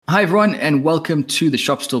Hi, everyone, and welcome to the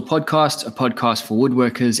Shop Stall Podcast, a podcast for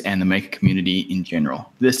woodworkers and the maker community in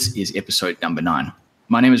general. This is episode number 9.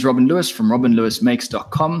 My name is Robin Lewis from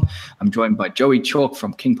robinlewismakes.com. I'm joined by Joey Chalk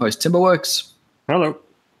from King Post Timberworks. Hello.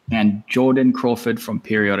 And Jordan Crawford from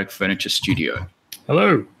Periodic Furniture Studio.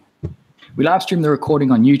 Hello. We live stream the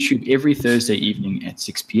recording on YouTube every Thursday evening at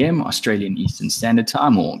 6 p.m. Australian Eastern Standard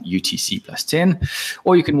Time, or UTC plus 10,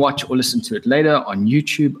 or you can watch or listen to it later on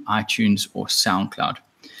YouTube, iTunes, or SoundCloud.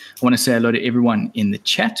 I want to say hello to everyone in the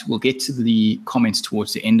chat. We'll get to the comments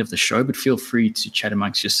towards the end of the show, but feel free to chat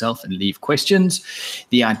amongst yourself and leave questions.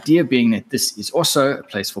 The idea being that this is also a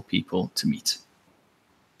place for people to meet.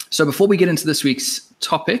 So before we get into this week's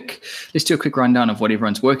topic, let's do a quick rundown of what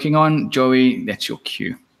everyone's working on. Joey, that's your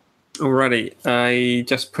cue. Alrighty. I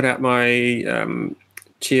just put out my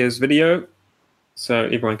Cheers video, so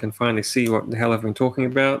everyone can finally see what the hell I've been talking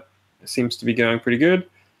about. It seems to be going pretty good.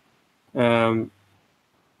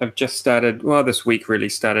 I've just started, this week really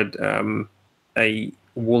started a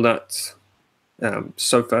walnut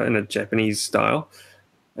sofa in a Japanese style.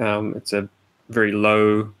 It's a very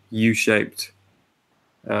low U-shaped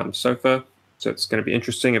sofa, so it's going to be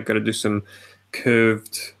interesting. I've got to do some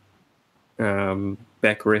curved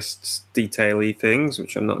backrests, detail-y things,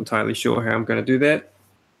 which I'm not entirely sure how I'm going to do that.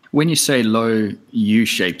 When you say low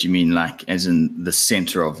U-shaped, you mean like as in the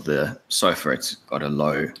center of the sofa, it's got a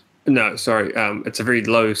low... No, sorry. It's a very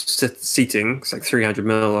low seating. It's like 300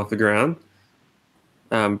 mil off the ground.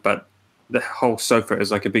 But the whole sofa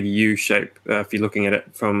is like a big U shape if you're looking at it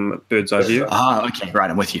from a bird's eye view. Ah, okay.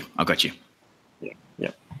 Right. I'm with you. I got you.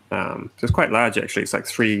 Yeah. So it's quite large, actually. It's like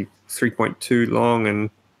 3.2 long,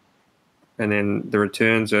 and then the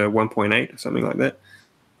returns are 1.8 or something like that.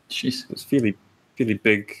 Jeez. It's a fairly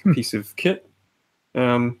big piece of kit.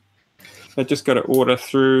 I just got an order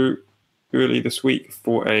through early this week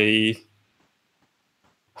for a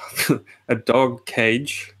dog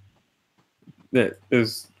cage that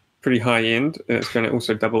is pretty high end, and it's going to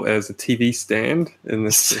also double as a TV stand in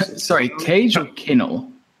this. Sorry, cage or kennel?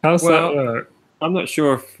 How's that work? I'm not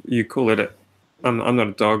sure if you call it. I'm not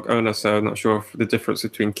a dog owner, so I'm not sure if the difference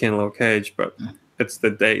between kennel or cage, but it's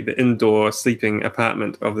the indoor sleeping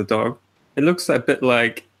apartment of the dog. It looks a bit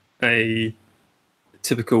like a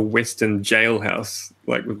typical Western jailhouse,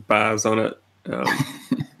 like with bars on it.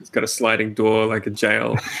 It's got a sliding door like a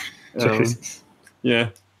jail. Yeah.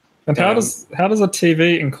 And how does a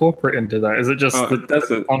TV incorporate into that? Is it just on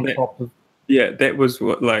top of? Yeah, that was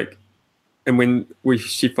what and when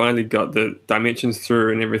she finally got the dimensions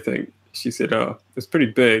through and everything, she said, "Oh, it's pretty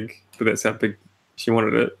big, but that's how big she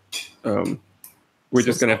wanted it. We're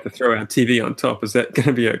just gonna have to throw our TV on top. Is that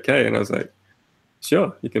gonna be okay?" And I was like,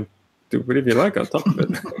 "Sure, you can do whatever you like on top of it."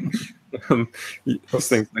 This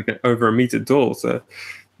thing's like over a meter tall, so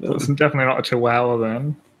it's definitely not a Chihuahua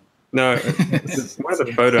then. No, it's one of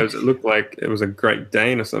the photos. It looked like it was a Great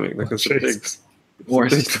Dane or something. Like it's a big, or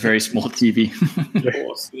it's a very small TV.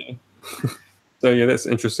 Yeah. So yeah, that's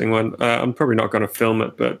an interesting one. I'm probably not going to film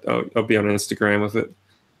it, but I'll be on Instagram with it.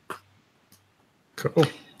 Cool.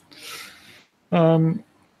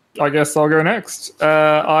 I guess I'll go next.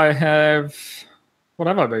 What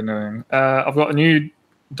have I been doing? I've got a new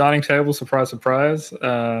dining table, surprise.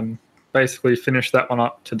 Basically finished that one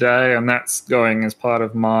up today, and that's going as part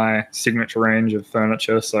of my signature range of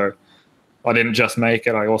furniture. So I didn't just make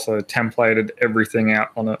it, I also templated everything out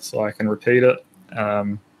on it so I can repeat it.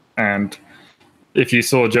 And if you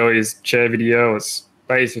saw Joey's chair video, it's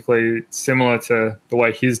basically similar to the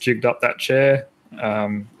way he's jigged up that chair,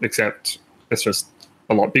 except it's just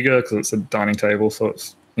a lot bigger because it's a dining table, so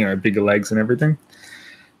it's bigger legs and everything.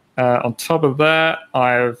 On top of that,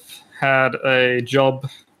 I've had a job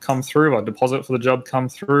come through, a deposit for the job come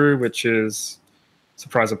through, which is,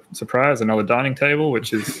 surprise, another dining table,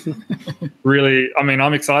 which is really,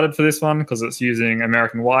 I'm excited for this one because it's using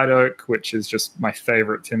American white oak, which is just my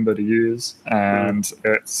favorite timber to use. And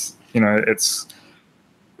it's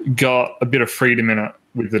got a bit of freedom in it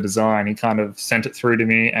with the design. He kind of sent it through to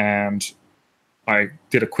me, and I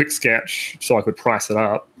did a quick sketch so I could price it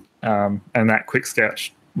up. And that quick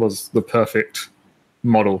sketch was the perfect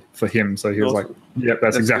model for him. So he was like, yep,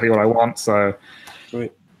 that's exactly what I want. So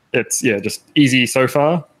Sweet. It's, just easy so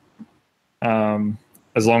far.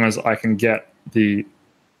 As long as I can get the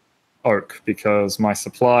oak, because my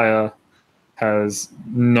supplier has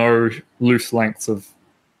no loose lengths of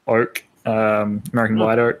oak, American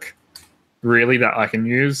white oak, really, that I can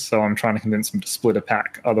use. So I'm trying to convince him to split a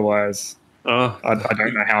pack. Otherwise, I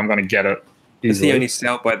don't know how I'm going to get it easily. Does he only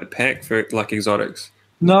sell by the pack for like exotics?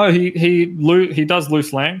 No, he does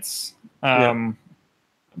loose lengths.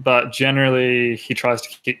 but generally he tries to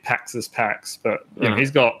keep packs as packs. But you know,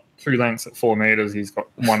 he's got 2 lengths at 4 meters. He's got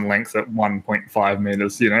 1 length at 1.5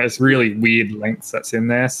 meters. You know, it's really weird lengths that's in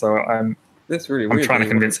there. So I'm trying to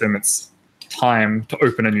convince him it's time to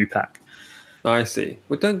open a new pack. I see.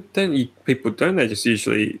 Well, don't they just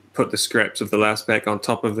usually put the scraps of the last pack on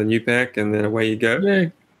top of the new pack and then away you go? Yeah,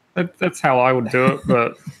 that's how I would do it.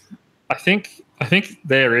 But I think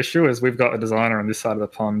their issue is we've got a designer on this side of the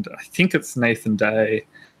pond. I think it's Nathan Day.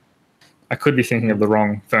 I could be thinking of the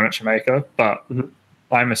wrong furniture maker, but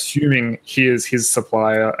I'm assuming he is his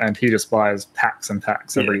supplier and he just buys packs and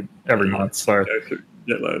packs every month. So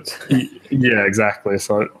get loads. Yeah, exactly.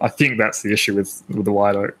 So I think that's the issue with the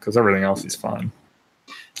white oak, because everything else is fine.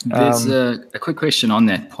 There's a quick question on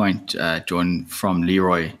that point, Jordan, from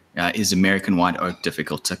Leroy. Is American white oak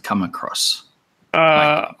difficult to come across?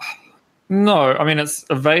 No, I mean, it's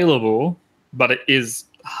available, but it is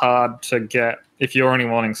hard to get. If you're only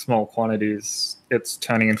wanting small quantities, it's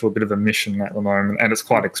turning into a bit of a mission at the moment, and it's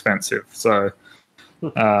quite expensive. So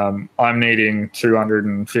I'm needing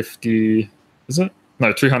 250, is it?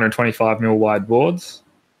 No, 225 mil wide boards.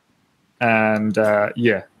 And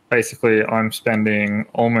basically I'm spending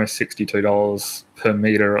almost $62 per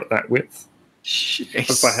meter at that width.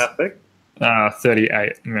 Jeez. By how big?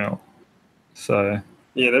 38 mil. So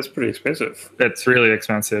yeah, that's pretty expensive. It's really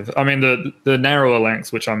expensive. I mean, the narrower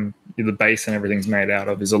lengths, which the base and everything's made out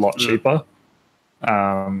of, is a lot cheaper.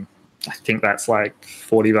 I think that's like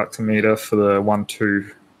 $40 a meter for the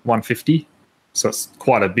 150. So it's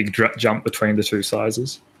quite a big jump between the 2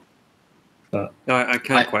 sizes. But I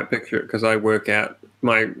can't quite picture it because I work out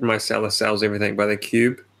my seller sells everything by the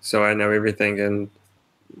cube, so I know everything. And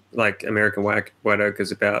like American white oak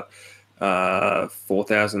is about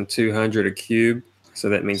 4,200 a cube, so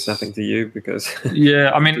that means nothing to you because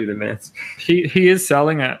I mean, do the maths. He is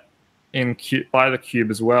selling it by the cube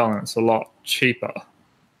as well, and it's a lot cheaper.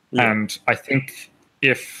 Yeah. And I think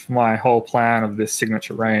if my whole plan of this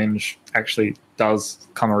signature range actually does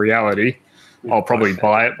come a reality, I'll probably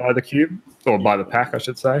buy it by the cube, or by the pack, I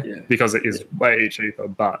should say, because it is way cheaper.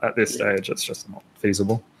 But at this stage, it's just not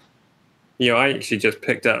feasible. Yeah, I actually just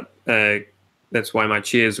picked up, that's why my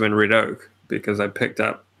chairs were in red oak, because I picked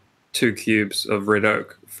up 2 cubes of red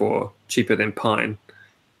oak for cheaper than pine.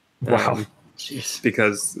 Wow.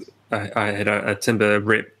 Because I had a timber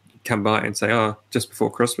rep come by and say, just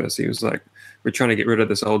before Christmas, he was like, we're trying to get rid of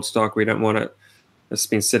this old stock. We don't want it. It's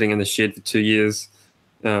been sitting in the shed for 2 years.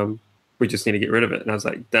 We just need to get rid of it. And I was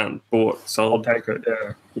like, done, bought, sold. I'll take it,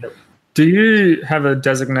 yeah. Yep. Do you have a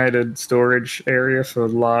designated storage area for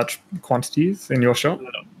large quantities in your shop?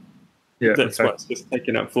 No. Yeah, that's why it's just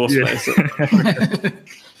taking up floor space.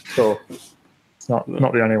 Cool. It's not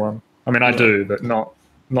the only one. I mean, I do, but not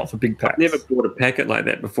for big packs. I've never bought a packet like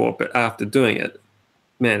that before, but after doing it,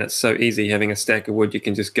 man, it's so easy having a stack of wood you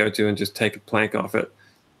can just go to and just take a plank off it.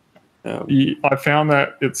 I found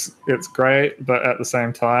that it's great, but at the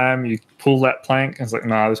same time, you pull that plank and it's like,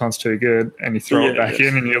 no, this one's too good, and you throw it back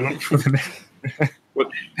in and you look for the next. Well,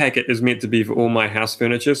 the packet is meant to be for all my house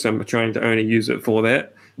furniture, so I'm trying to only use it for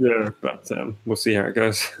that. Yeah, but we'll see how it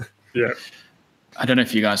goes. Yeah. I don't know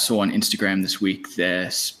if you guys saw on Instagram this week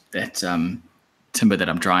there's that timber that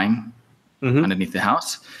I'm drying underneath the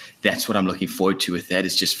house. That's what I'm looking forward to with that,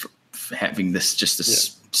 is just for having this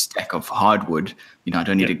stack of hardwood. You know, I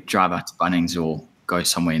don't need to drive out to Bunnings or go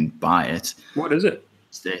somewhere and buy it. What is it?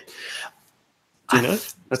 It's there. Do you know?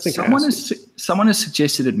 I think someone has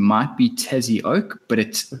suggested it might be Tassie oak, but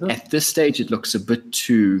it's at this stage it looks a bit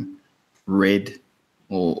too red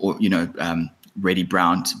or reddy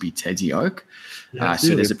brown to be Tassie oak.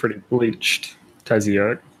 So there's a pretty bleached Tassie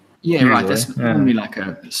oak. Yeah, right. That's normally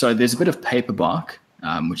so there's a bit of paper bark,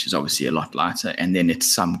 which is obviously a lot lighter, and then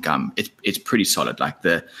it's some gum. It's pretty solid.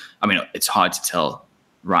 It's hard to tell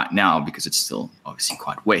right now because it's still obviously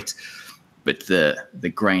quite wet, but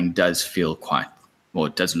the grain does feel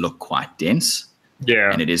it does look quite dense.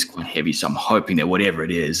 Yeah, and it is quite heavy. So I'm hoping that whatever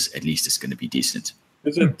it is, at least it's going to be decent.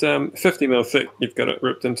 Is it 50 mil thick? You've got it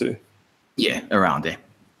ripped into. Yeah, around there.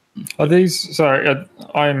 Are these? Sorry,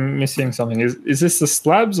 I'm missing something. Is this the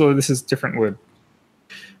slabs or this is different wood?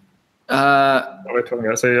 What we're talking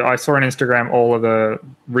about. So I saw on Instagram all of the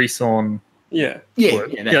resawn. Yeah.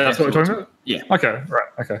 Wood. That's what we're talking about. Yeah. Okay. Right.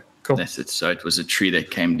 Okay. Cool. That's it. So it was a tree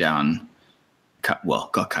that came down,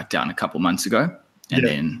 got cut down a couple months ago, and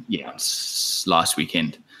then last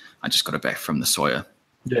weekend I just got it back from the sawyer.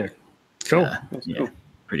 Yeah. Cool. Cool.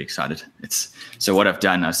 Pretty excited. So what I've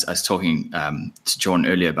done, I was talking to John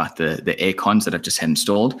earlier about the air cons that I've just had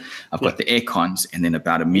installed. I've got the air cons, and then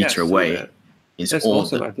about a meter away is that's all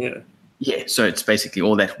awesome idea. Yeah, so it's basically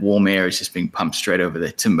all that warm air is just being pumped straight over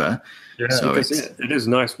the timber. Yeah, so it is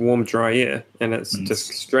nice, warm, dry air, and it's just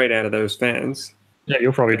straight out of those fans. Yeah,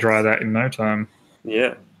 you'll probably dry that in no time.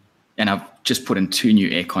 Yeah. And I've just put in 2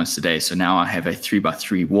 new air cons today, so now I have a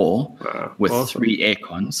 3x3 wall with awesome. 3 air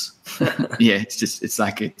cons. Yeah, it's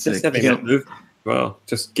like it's just having that move. Well,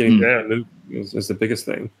 just getting there move is the biggest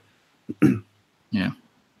thing. Yeah,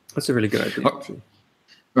 that's a really good idea. Actually.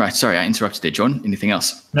 Right, sorry, I interrupted there, John. Anything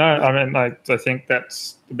else? No, I mean, I think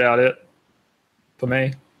that's about it for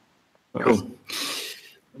me. Cool.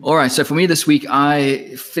 All right, so for me this week,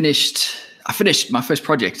 I finished my first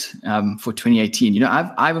project for 2018. You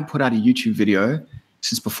know, I haven't put out a YouTube video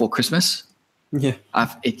since before Christmas. Yeah,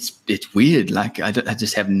 it's weird. Like I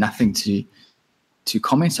just have nothing to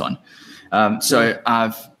comment on. So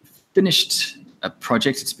I've finished a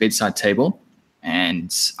project. It's Bedside Table,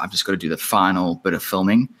 and I've just got to do the final bit of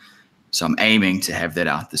filming. So I'm aiming to have that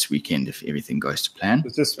out this weekend if everything goes to plan.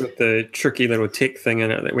 Is this with the tricky little tech thing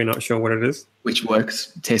in it that we're not sure what it is? Which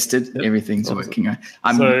works, tested, everything's awesome. Working.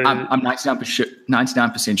 I'm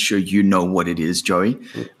 99% sure you know what it is, Joey.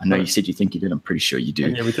 I know you said you think you did. I'm pretty sure you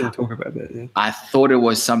do. Yeah, we didn't talk about that. Yeah. I thought it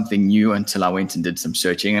was something new until I went and did some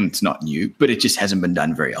searching, and it's not new, but it just hasn't been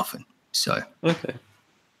done very often. So, okay.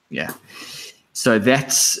 Yeah. So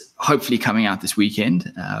that's hopefully coming out this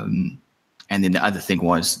weekend. And then the other thing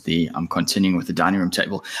was I'm continuing with the dining room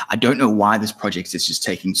table. I don't know why this project is just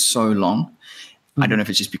taking so long. I don't know if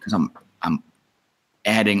it's just because I'm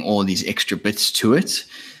adding all these extra bits to it,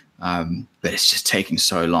 but it's just taking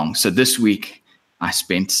so long. So this week I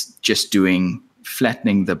spent just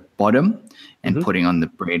flattening the bottom and putting on the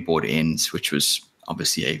breadboard ends, which was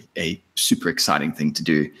obviously a super exciting thing to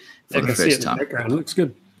do for the first time. It looks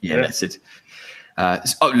good. Yeah, that's it.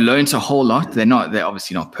 Learned a whole lot. They're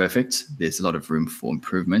obviously not perfect. There's a lot of room for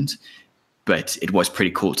improvement, but it was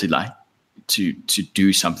pretty cool to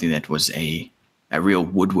do something that was a real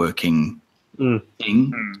woodworking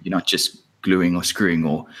thing. You're not just gluing or screwing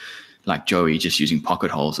or like Joey just using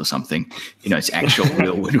pocket holes or something. You know, it's actual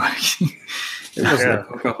real woodworking. It wasn't a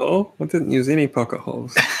pocket hole. I didn't use any pocket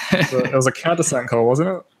holes. It was a countersunk hole, wasn't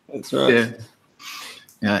it? That's right.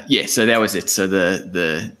 Yeah. So that was it. So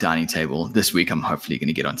the dining table this week, I'm hopefully going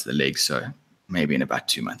to get onto the legs. So maybe in about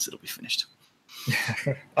 2 months it'll be finished.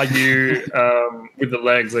 Are you with the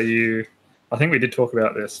legs? I think we did talk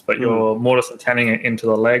about this, but you're mortise and tanning it into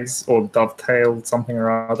the legs or dovetailed something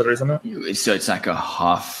or other, isn't it? So it's like a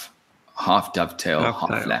half dovetail,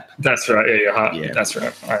 half flap. That's right. Yeah. That's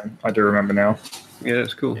right. I do remember now. Yeah,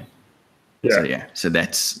 that's cool. Yeah. So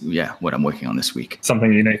that's what I'm working on this week.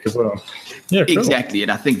 Something unique as well. Yeah, cool. Exactly.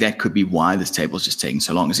 And I think that could be why this table is just taking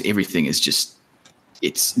so long, is everything is just,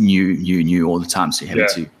 it's new all the time. So you're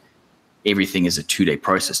having everything is a 2-day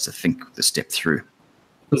process to think the step through.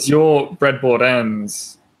 Because your breadboard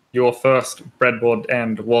ends, your first breadboard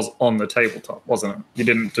end was on the tabletop, wasn't it? You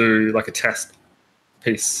didn't do like a test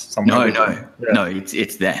piece somewhere. No,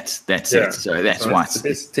 it's that. That's it. So that's why it's the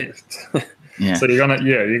best test. Yeah. So you're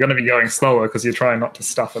gonna be going slower because you're trying not to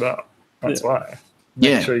stuff it up. That's why.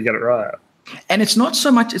 Make sure you get it right. And it's not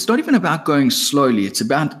so much. It's not even about going slowly. It's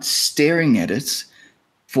about staring at it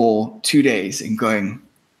for 2 days and going,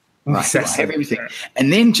 right, I have everything. Yeah.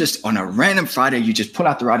 And then just on a random Friday, you just pull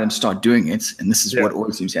out the writer and start doing it. And this is what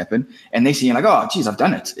always seems to happen. And they see you're like, oh, geez, I've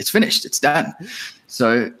done it. It's finished. It's done.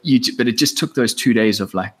 So but it just took those 2 days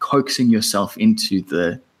of like coaxing yourself into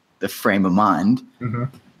the frame of mind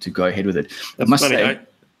to go ahead with it. I must say,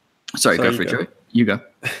 sorry, go for it, Joey. You go.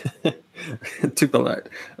 Too polite.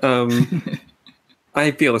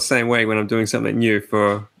 I feel the same way when I'm doing something new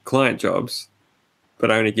for client jobs, but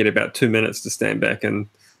I only get about 2 minutes to stand back and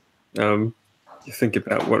think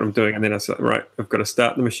about what I'm doing, and then I say, right, I've got to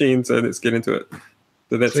start the machine, so let's get into it.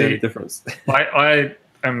 So that's the only difference. I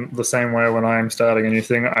am the same way when I'm starting a new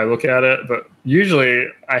thing. I look at it, but usually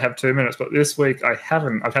I have 2 minutes, but this week I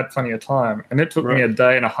haven't. I've had plenty of time, and it took me a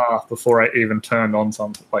day and a half before I even turned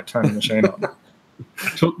the machine on. I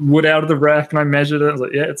took wood out of the rack and I measured it. I was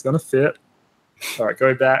like, yeah, it's going to fit. All right,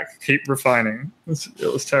 go back, keep refining.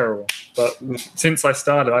 It was terrible. But since I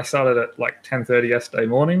started at like 10:30 yesterday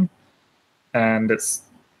morning, and it's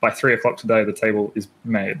by 3 o'clock today, the table is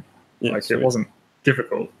made. Yeah, it wasn't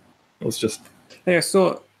difficult. It was just... Hey, I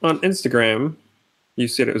saw on Instagram, you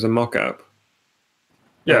said it was a mock-up.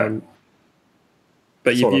 Yeah.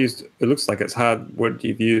 But you've used, it looks like it's hardwood.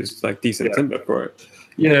 You've used like decent timber for it.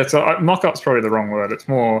 Yeah, so mock-up's probably the wrong word. It's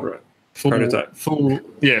more prototype.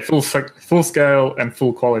 Full scale and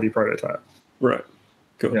full quality prototype. Right.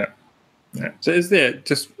 Cool. Yeah. So is there,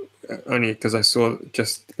 just only because I saw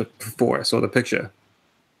just before I saw the picture,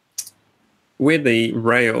 where the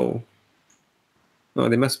rail Oh,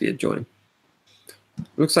 there must be a join.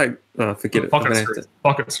 Looks like, forget it. Pocket screws.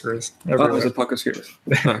 Pocket screws. Oh, it's a pocket screws.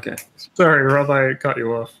 Okay. Sorry, Rob, I cut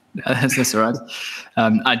you off. That's all right.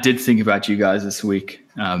 I did think about you guys this week.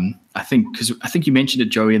 I think you mentioned it,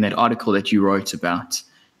 Joey, in that article that you wrote about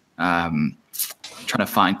trying to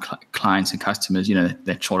find clients and customers,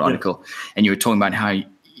 that short article. And you were talking about how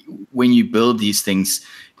when you build these things,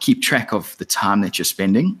 keep track of the time that you're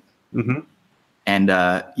spending. Mm-hmm. And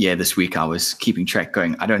this week I was keeping track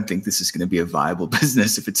going, I don't think this is going to be a viable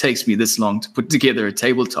business. If it takes me this long to put together a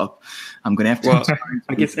tabletop, I'm going to have to. Well,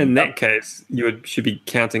 I guess in that case, should be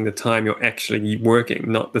counting the time you're actually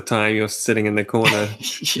working, not the time you're sitting in the corner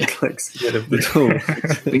scared of the tool.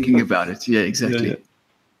 Thinking about it. Yeah, exactly.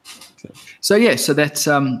 Yeah. So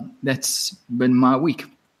that's been my week.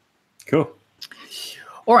 Cool.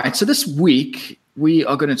 All right. So this week we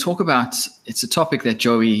are going to talk about, it's a topic that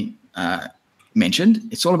Joey mentioned.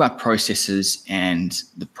 It's all about processes and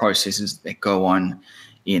the processes that go on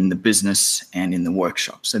in the business and in the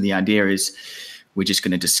workshop. So the idea is we're just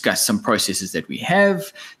going to discuss some processes that we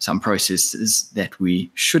have, some processes that we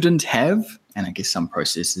shouldn't have, and I guess some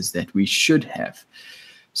processes that we should have.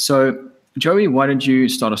 So Joey, why don't you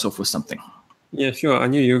start us off with something? Yeah, sure. I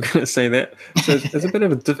knew you were going to say that. So it's a bit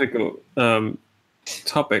of a difficult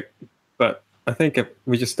topic, but I think if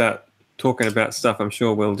we just start talking about stuff, I'm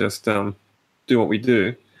sure we'll just do what we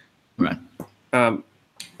do. Right.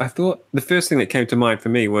 I thought the first thing that came to mind for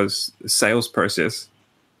me was the sales process,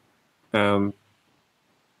 for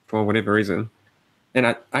whatever reason.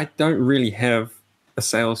 And I don't really have a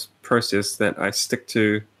sales process that I stick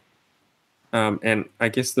to. And I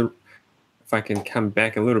guess if I can come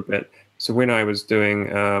back a little bit. So when I was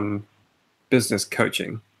doing business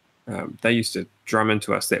coaching, they used to drum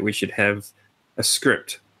into us that we should have a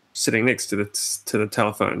script sitting next to the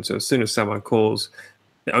telephone. So as soon as someone calls,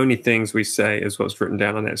 the only things we say is what's written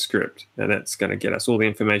down on that script, and that's going to get us all the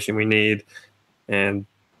information we need, and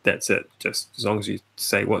that's it. Just as long as you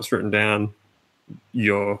say what's written down,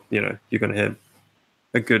 you're going to have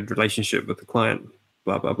a good relationship with the client.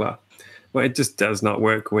 Blah blah blah. Well, it just does not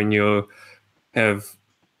work when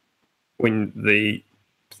the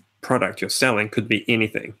product you're selling could be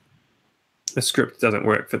anything. A script doesn't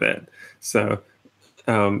work for that. So.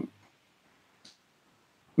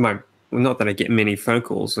 Not that I get many phone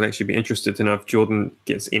calls. I'd actually be interested to know if Jordan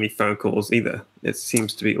gets any phone calls either. It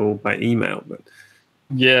seems to be all by email, but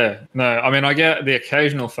I get the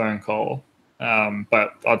occasional phone call,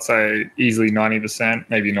 but I'd say easily 90%,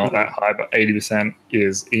 maybe not that high, but 80%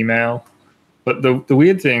 is email. But the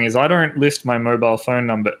weird thing is I don't list my mobile phone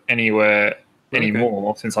number anywhere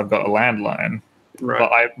anymore since I've got a landline. Right.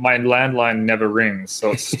 But my landline never rings,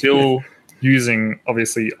 so it's still using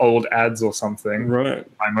obviously old ads or something, right?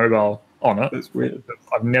 My mobile on it. That's weird.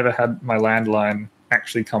 I've never had my landline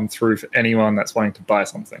actually come through for anyone that's wanting to buy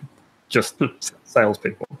something, just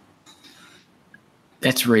salespeople.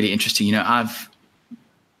 That's really interesting.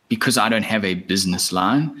 Because I don't have a business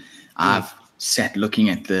line, I've sat looking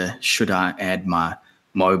at should I add my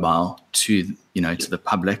mobile to the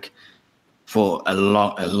public for a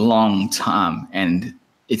long time, and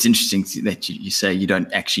it's interesting that you say you don't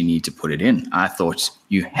actually need to put it in. I thought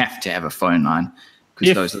you have to have a phone line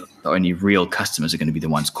because those are the only real customers are going to be the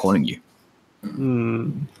ones calling you.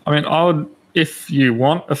 I would, if you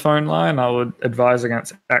want a phone line, I would advise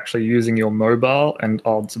against actually using your mobile, and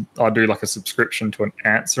I'll do like a subscription to an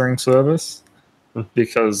answering service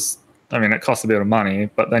because it costs a bit of money,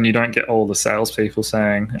 but then you don't get all the salespeople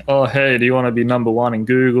saying, "Oh, hey, do you want to be number one in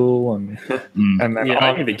Google?" And and then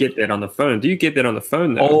I never get that on the phone. Do you get that on the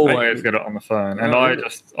phone? Though? Always get it on the phone. And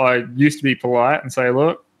I used to be polite and say,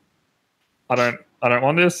 "Look, I don't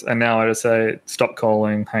want this," and now I just say, "Stop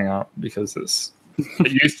calling, hang up," because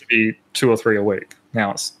it used to be 2 or 3 a week.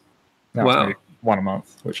 Now it's maybe 1 a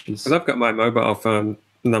month, which is. Because I've got my mobile phone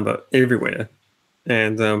number everywhere,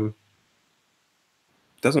 and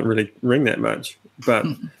doesn't really ring that much, but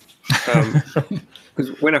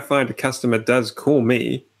because when I find a customer does call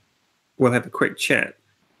me, we'll have a quick chat,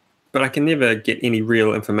 but I can never get any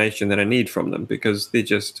real information that I need from them because they're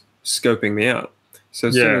just scoping me out. So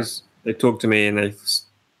as soon as they talk to me and they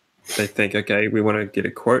think, okay, we want to get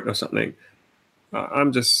a quote or something,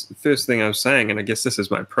 I'm just, first thing I'm saying, and I guess this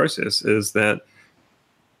is my process, is that,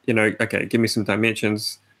 okay, give me some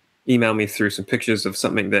dimensions, email me through some pictures of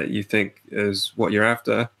something that you think is what you're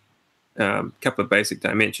after, a couple of basic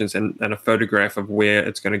dimensions, and a photograph of where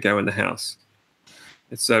it's going to go in the house.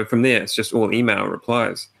 And so from there, it's just all email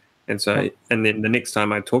replies. And so, and then the next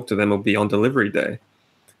time I talk to them will be on delivery day,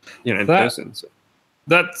 in person. So.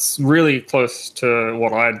 That's really close to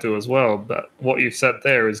what I do as well. But what you said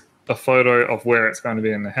there is a photo of where it's going to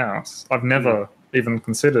be in the house. I've never even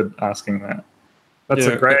considered asking that. That's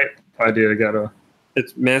a great idea to get a.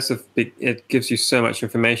 It's massive. It gives you so much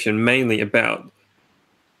information, mainly about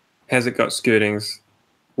has it got skirtings,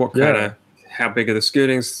 what kind of, how big are the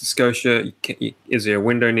skirtings, the scotia, is there a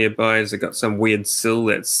window nearby, has it got some weird sill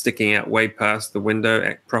that's sticking out way past the window,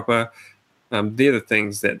 act proper. They're the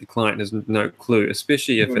things that the client has no clue,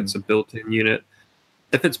 especially if it's a built-in unit.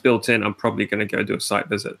 If it's built-in, I'm probably going to go do a site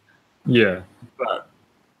visit. Yeah. But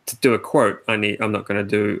to do a quote, I'm not going to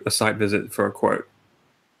do a site visit for a quote.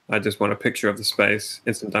 I just want a picture of the space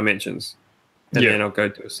and some dimensions. And then I'll go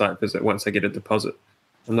do a site visit once I get a deposit.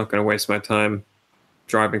 I'm not going to waste my time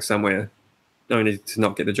driving somewhere only to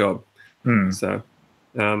not get the job. So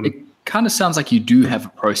it kind of sounds like you do have a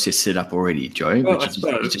process set up already, Joey, but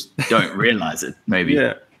you just don't realize it, maybe.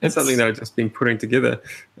 Yeah, it's something that I've just been putting together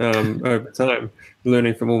over time,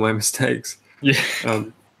 learning from all my mistakes. Yeah.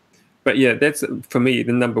 But yeah, that's, for me,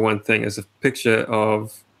 the number one thing is a picture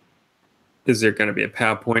of, is there going to be a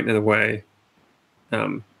PowerPoint in the way?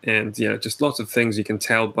 And, just lots of things you can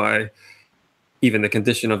tell by even the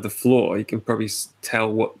condition of the floor. You can probably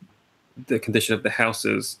tell what the condition of the house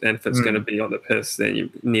is. And if it's going to be on the piss, then you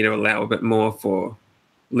need to allow a bit more for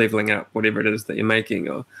leveling up whatever it is that you're making.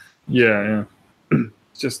 Or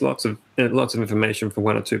it's just lots of information for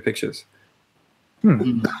one or two pictures.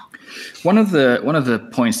 One of the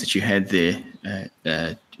points that you had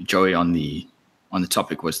there, Joey, on the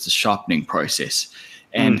topic was the sharpening process,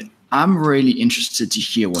 and I'm really interested to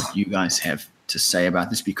hear what you guys have to say about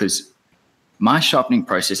this, because my sharpening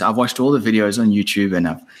process, I've watched all the videos on YouTube and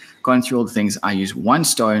I've gone through all the things. I use one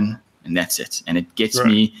stone and that's it, and it gets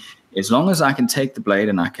me, as long as I can take the blade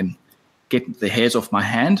and I can get the hairs off my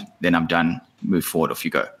hand, then I'm done. Move forward, off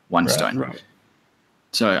you go. One stone. Right.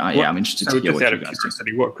 So I'm interested to hear what you guys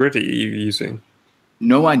do. What grit are you using?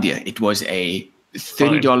 No idea. It was a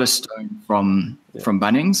 $30 stone from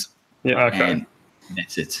Bunnings. Yeah, okay. And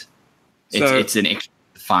that's it. It's an extra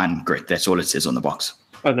fine grit. That's all it says on the box.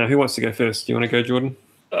 I don't know. Who wants to go first? Do you want to go, Jordan?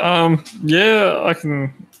 Yeah, I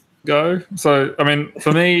can go. So,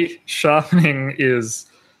 for me, sharpening is...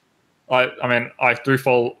 I do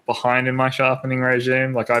fall behind in my sharpening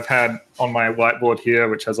regime. Like, I've had on my whiteboard here,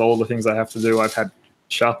 which has all the things I have to do, I've had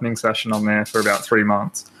sharpening session on there for about 3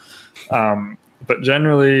 months. But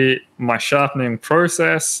generally, my sharpening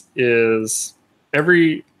process is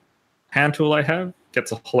every hand tool I have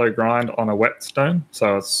gets a hollow grind on a whetstone.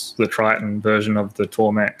 So it's the Triton version of the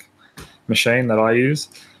Tormek machine that I use.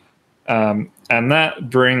 And that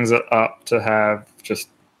brings it up to have just,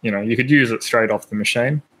 you could use it straight off the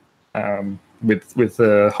machine. With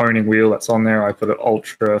the honing wheel that's on there, I put it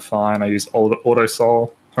ultra fine. I use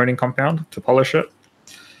Autosol honing compound to polish it.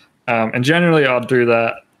 And generally, I'll do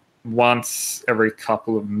that once every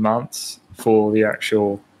couple of months for the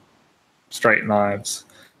actual straight knives.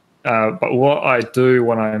 But what I do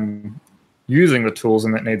when I'm using the tools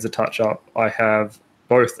and it needs a touch up, I have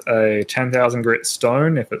both a 10,000 grit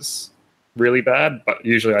stone if it's really bad, but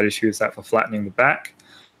usually I just use that for flattening the back,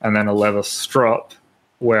 and then a leather strop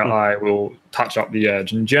where I will touch up the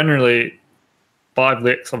edge. And generally 5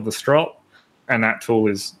 licks of the strop and that tool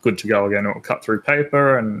is good to go again. It will cut through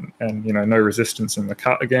paper and no resistance in the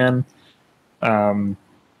cut again. And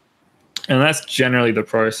that's generally the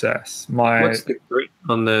process. What's the grit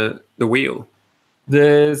on the wheel?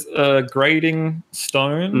 There's a grading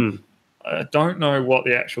stone. I don't know what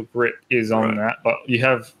the actual grit is on that, but you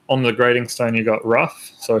have on the grading stone, you got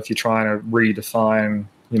rough. So if you're trying to redefine,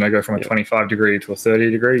 go from a 25 degree to a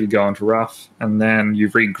 30 degree, you go into rough, and then you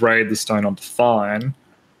regrade the stone onto fine.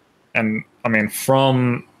 And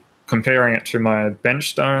from comparing it to my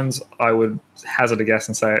bench stones, I would hazard a guess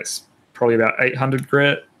and say it's probably about 800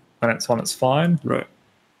 grit when it's on its fine. Right.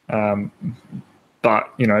 But,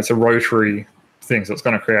 it's a rotary thing, so it's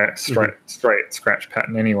going to create a straight scratch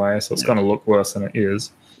pattern anyway, so it's going to look worse than it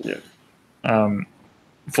is. Yeah.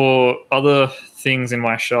 For other things in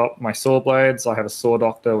my shop, my saw blades, I have a saw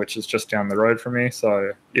doctor, which is just down the road from me.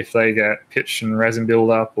 So if they get pitch and resin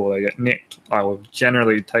buildup or they get nicked, I will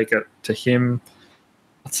generally take it to him.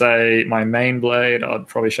 I'd say my main blade, I'd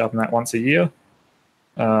probably sharpen that once a year.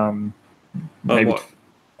 Maybe on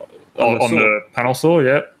the panel saw,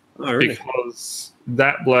 yeah. Oh, really? Because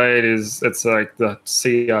that blade it's like the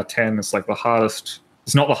CR10. It's like the hardest.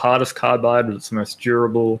 It's not the hardest carbide, but it's the most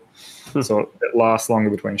durable. So it lasts longer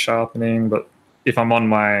between sharpening. But if I'm on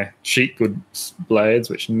my sheet goods blades,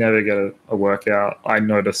 which never get a workout, I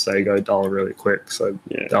notice they go dull really quick. So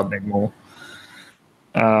I'll need more.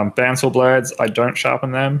 Bandsaw blades, I don't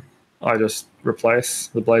sharpen them. I just replace.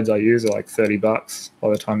 The blades I use are like $30. By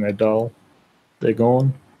the time they're dull, they're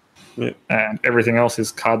gone. Yeah. And everything else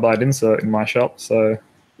is carbide insert in my shop. So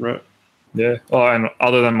Right. yeah. Oh, and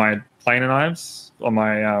other than my planer knives on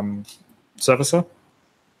my surfacer,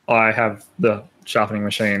 I have the sharpening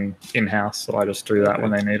machine in house, so I just do that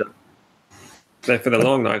when they need it. So for the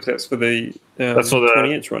long knives, that's for the That's for the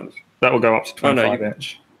 20-inch ones. That will go up to Oh, no, 25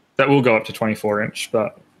 inch. That will go up to 24 inch,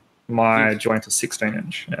 but my joint is 16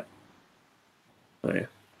 inch. Yeah. Oh yeah.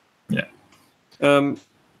 Yeah.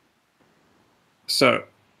 So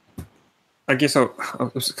I guess it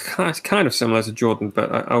was kind of similar to Jordan,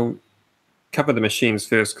 but I'll cover the machines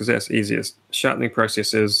first because that's easiest. Sharpening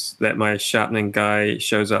process is that my sharpening guy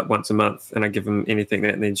shows up once a month and I give him anything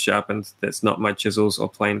that needs sharpened that's not my chisels or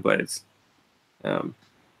plane blades.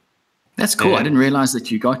 That's cool. I didn't realize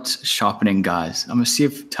that you got sharpening guys. I'm gonna see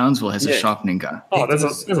if Townsville has a sharpening guy. Oh, there's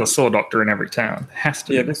a saw doctor in every town. It has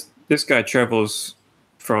to. Yeah, be. this guy travels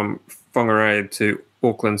from Whangarei to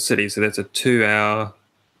Auckland City, so that's a 2-hour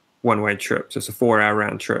one-way trip. So it's a 4-hour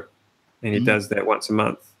round trip, and he does that once a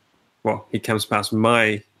month. Well, he comes past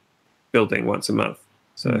my building once a month,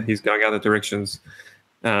 so he's going other directions.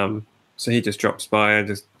 So he just drops by. I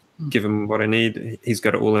just give him what I need. He's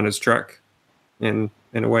got it all in his truck, and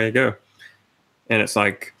away you go. And it's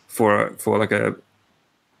like for like a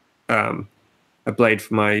blade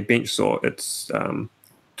for my bench saw, it's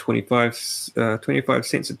 25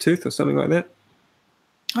 cents a tooth or something like that.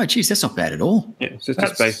 Oh, geez, that's not bad at all. Yeah, so it's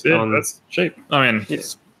just based on. That's cheap. I mean,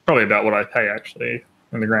 it's probably about what I pay actually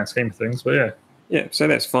in the grand scheme of things. But yeah. Yeah, so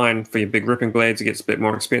that's fine for your big ripping blades. It gets a bit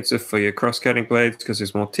more expensive for your cross-cutting blades because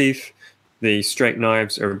there's more teeth. The straight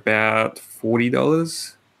knives are about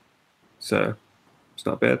 $40, so it's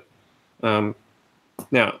not bad.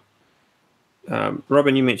 Now,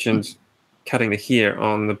 Robin, you mentioned cutting the hair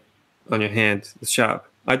on your hand, the sharp.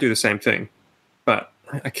 I do the same thing, but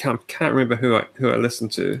I can't remember who I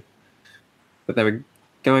listened to, but they were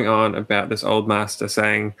going on about this old master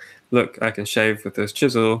saying, "Look, I can shave with this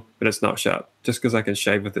chisel, but it's not sharp. Just because I can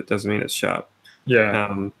shave with it doesn't mean it's sharp."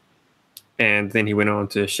 Yeah. And then he went on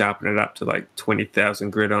to sharpen it up to like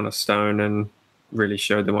 20,000 grit on a stone and really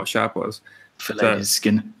showed them what sharp was. Fillet his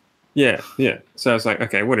skin. Yeah. So I was like,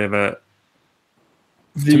 okay, whatever.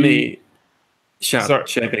 To me,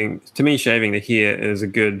 shaving the hair is a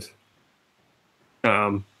good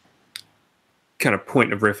kind of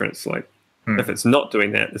point of reference. Like, if it's not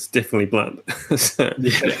doing that, it's definitely blunt. So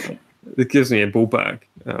it gives me a ballpark.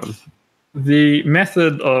 The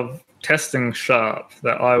method of testing sharp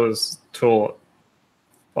that I was taught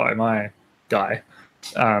by my guy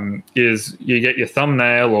is you get your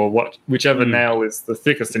thumbnail or whichever nail is the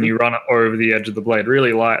thickest, and you run it over the edge of the blade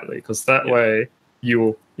really lightly, because that way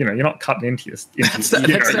you're not cutting into your. That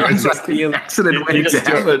sounds like the accident way to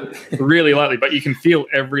have it. Really lightly, but you can feel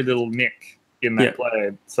every little nick in that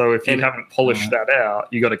blade. So if you haven't polished that out,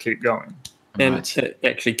 you got to keep going. And it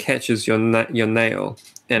actually catches your nail,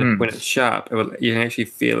 and when it's sharp, you can actually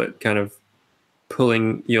feel it kind of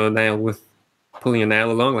pulling your nail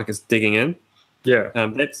along, like it's digging in. Yeah,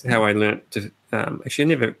 that's how I learned to. Actually, I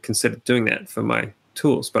never considered doing that for my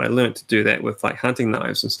tools, but I learned to do that with like hunting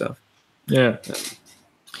knives and stuff. Yeah.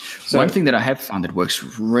 So one thing that I have found that works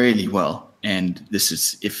really well, and this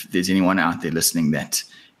is if there's anyone out there listening that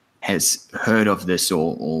has heard of this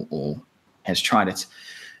or has tried it.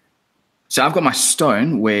 So I've got my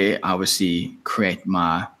stone where I obviously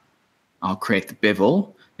I'll create the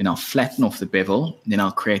bevel, then I'll flatten off the bevel, then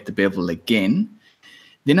I'll create the bevel again.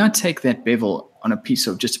 Then I take that bevel on a piece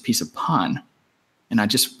of pine, and I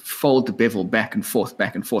just fold the bevel back and forth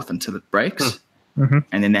until it breaks.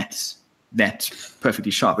 And then that's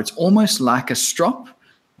perfectly sharp. It's almost like a strop,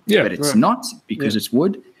 but it's not, because it's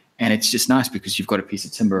wood, and it's just nice because you've got a piece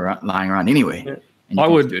of timber lying around anyway. Yeah. And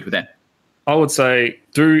you can do it with that. I would say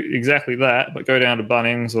do exactly that, but go down to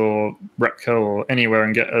Bunnings or Repco or anywhere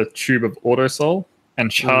and get a tube of Autosol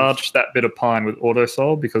and charge that bit of pine with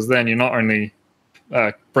Autosol, because then you're not only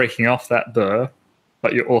breaking off that burr,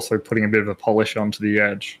 but you're also putting a bit of a polish onto the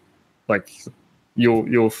edge. Like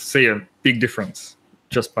you'll see a big difference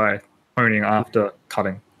just by honing after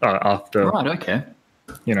cutting. Right, okay.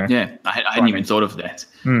 Yeah, I hadn't even thought of that.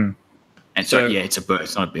 And so it's a burr,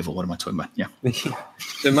 it's not a bevel. What am I talking about? Yeah.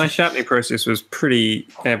 So my sharpening process was pretty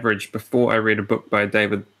average before I read a book by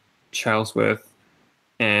David Charlesworth,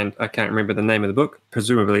 and I can't remember the name of the book.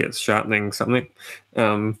 Presumably it's Sharpening something.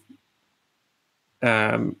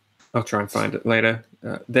 I'll try and find it later.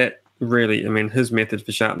 That really, his method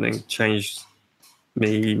for sharpening changed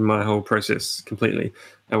my whole process completely.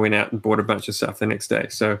 I went out and bought a bunch of stuff the next day.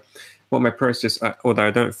 So what my process, although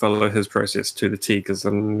I don't follow his process to the T, because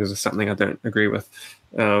there's something I don't agree with.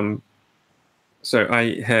 So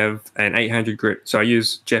I have an 800 grit. So I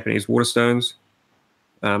use Japanese water stones.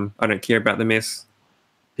 I don't care about the mess.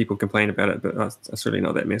 People complain about it, but it's really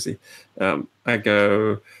not that messy. I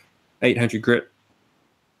go 800 grit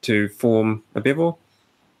to form a bevel.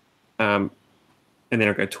 And then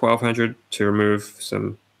I'll go 1200 to remove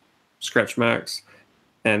some scratch marks.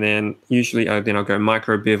 And then usually I'll go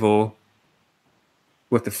micro bevel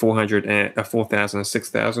with the 400 and 4000 and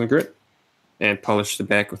 6000 grit, and polish the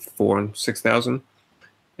back with 4 and 6000.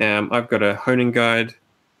 I've got a honing guide.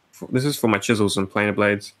 This is for my chisels and planer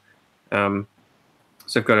blades. So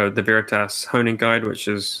I've got the Veritas honing guide, which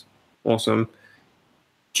is awesome.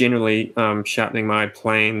 Generally, sharpening my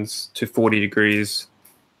planes to 40 degrees.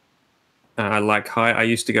 I like high. I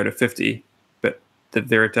used to go to 50, but the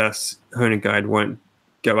Veritas honing guide won't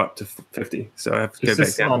go up to 50, so I have to go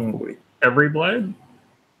back down to 40. Every blade?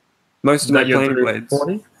 Most of my planer blades.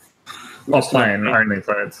 40? Oh, plain only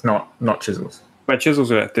blades, not chisels. My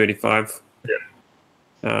chisels are at 35.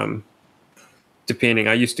 Yeah. Depending,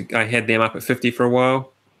 I had them up at 50 for a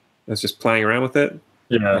while. I was just playing around with it.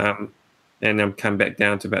 Yeah. And then come back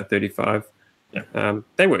down to about 35. Yeah.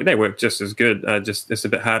 They work just as good. Just it's a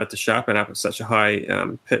bit harder to sharpen up at such a high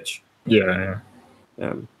pitch. Yeah.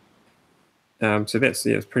 So that's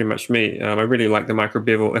it's pretty much me. I really like the micro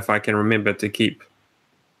bevel if I can remember to keep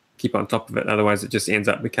on top of it. Otherwise, it just ends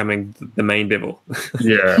up becoming the main bevel.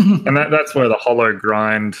 Yeah, and that's where the hollow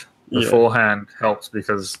grind beforehand helps,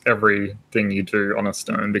 because everything you do on a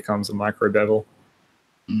stone becomes a micro bevel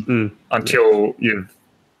until you've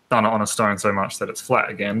done it on a stone so much that it's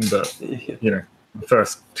flat again. But the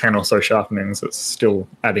first 10 or so sharpenings, it's still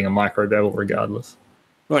adding a micro bevel regardless.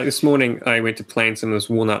 Like this morning, I went to plane some of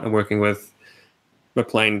this walnut I'm working with. My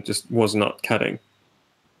plane just was not cutting.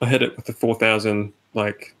 I hit it with the 4000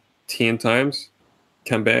 like 10 times,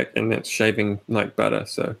 come back, and that's shaving like butter.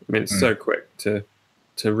 So I mean, it's so quick to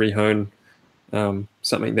rehone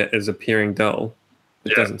something that is appearing dull.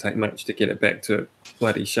 It doesn't take much to get it back to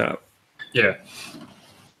bloody sharp. Yeah.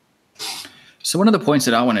 So one of the points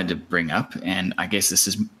that I wanted to bring up, and I guess this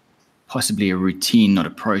is possibly a routine, not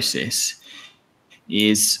a process,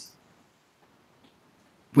 is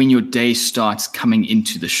when your day starts coming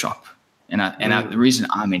into the shop. The reason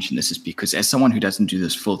I mention this is because as someone who doesn't do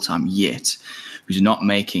this full time yet, who's not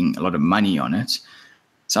making a lot of money on it,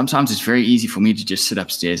 sometimes it's very easy for me to just sit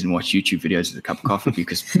upstairs and watch YouTube videos with a cup of coffee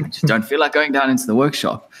because I just don't feel like going down into the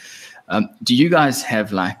workshop. Do you guys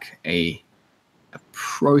have like a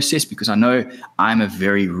process? Because I know I'm a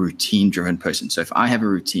very routine driven person. So if I have a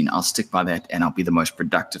routine, I'll stick by that and I'll be the most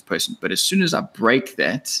productive person. But as soon as I break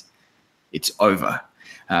that, it's over.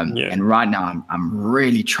 And right now I'm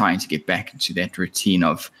really trying to get back into that routine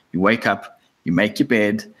of you wake up, you make your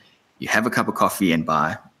bed, you have a cup of coffee, and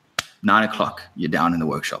by 9 o'clock, you're down in the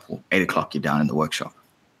workshop, or 8 o'clock, you're down in the workshop.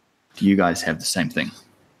 Do you guys have the same thing?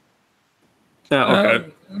 Okay.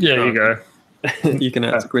 You go. You can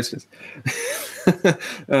answer questions.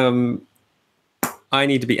 I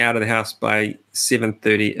need to be out of the house by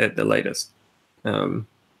 7:30 at the latest.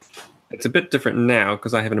 It's a bit different now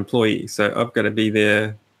because I have an employee, so I've got to be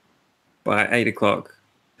there by 8 o'clock,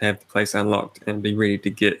 have the place unlocked, and be ready to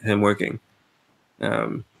get him working.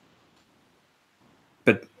 But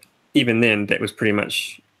even then, that was pretty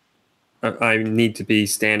much, I need to be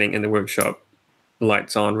standing in the workshop,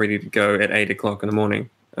 lights on, ready to go at 8 o'clock in the morning.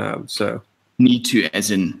 So need to,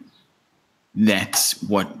 as in that's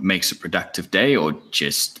what makes a productive day, or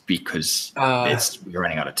just because you're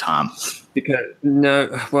running out of time? Because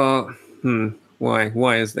why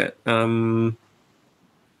is that?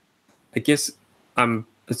 I guess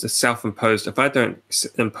it's a self-imposed. If I don't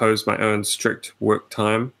impose my own strict work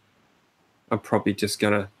time, I'm probably just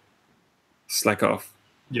gonna slack off.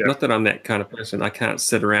 Yeah. Not that I'm that kind of person. I can't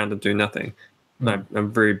sit around and do nothing.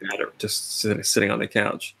 I'm very bad at just sitting on the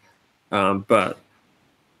couch. But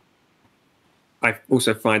I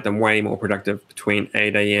also find I'm way more productive between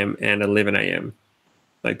 8 a.m. and 11 a.m.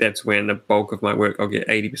 Like that's when the bulk of my work, I'll get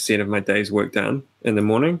 80% of my day's work done in the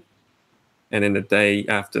morning. And then the day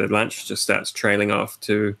after lunch just starts trailing off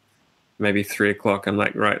to maybe 3 o'clock. I'm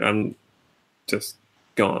like, right, I'm just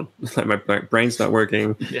gone. Like my brain's not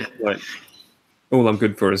working. Yeah. Like all I'm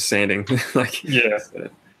good for is sanding.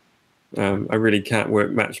 I really can't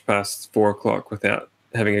work much past 4 o'clock without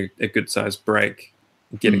having a good sized break.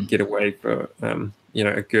 Get away for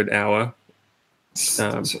a good hour.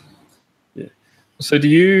 So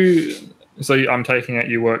I'm taking it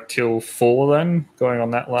you work till 4 then, going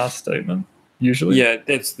on that last statement, usually? Yeah,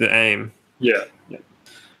 that's the aim. Yeah.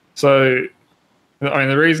 So, I mean,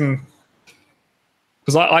 the reason,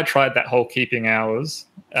 because I tried that whole keeping hours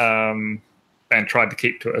and tried to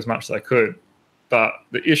keep to it as much as I could. But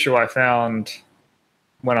the issue I found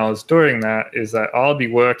when I was doing that is that I'll be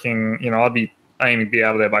working, I'd be aiming to be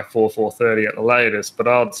out of there by 4:30 at the latest, but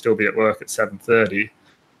I'd still be at work at 7:30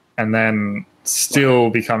 and then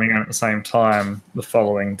still be coming in at the same time the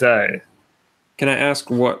following day. Can I ask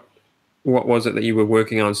what was it that you were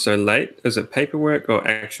working on so late? Is it paperwork or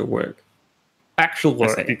actual work? Actual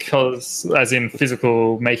work, because as in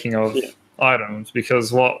physical making of items,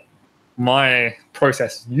 because what my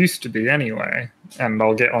process used to be anyway, and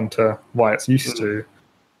I'll get onto why it's used to,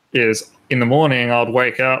 is in the morning I'd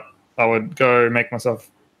wake up, I would go make myself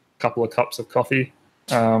a couple of cups of coffee,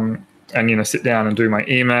 and sit down and do my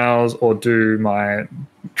emails or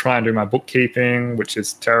try and do my bookkeeping, which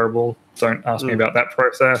is terrible. Don't ask me about that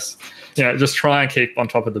process. Just try and keep on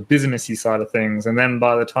top of the businessy side of things. And then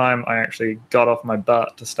by the time I actually got off my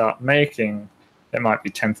butt to start making, it might be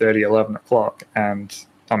 10:30, 11 o'clock, and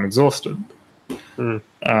I'm exhausted. I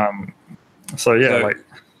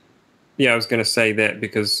was going to say that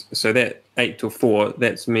because that 8 till 4,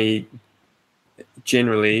 that's me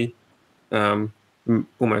generally,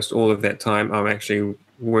 almost all of that time I'm actually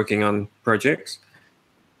working on projects.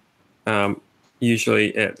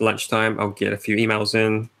 Usually at lunchtime I'll get a few emails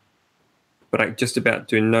in, but I just about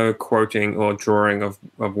do no quoting or drawing of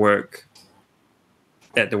work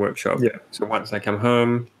at the workshop. Yeah. So once I come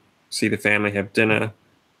home, see the family, have dinner,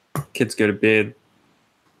 kids go to bed,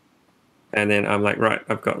 and then I'm like, right,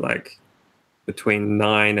 I've got like between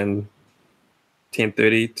 9 and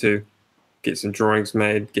 10:30 to get some drawings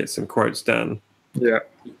made, get some quotes done,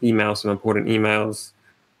 email some important emails.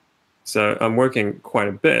 So I'm working quite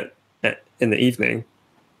a bit in the evening,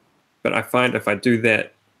 but I find if I do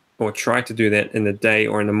that or try to do that in the day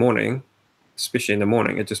or in the morning, especially in the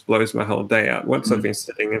morning, it just blows my whole day out. Once I've been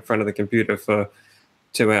sitting in front of the computer for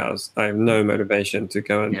 2 hours, I have no motivation to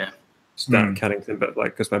go and start cutting them, but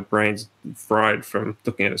because my brain's fried from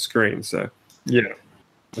looking at a screen. So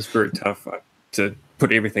it's very tough to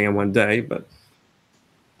put everything in one day. But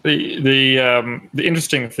the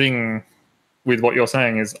interesting thing with what you're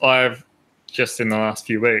saying is I've just in the last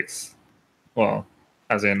few weeks, well,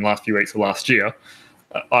 as in last few weeks of last year,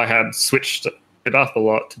 I had switched it up a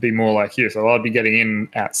lot to be more like you. So I'd be getting in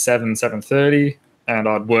at 7:30, and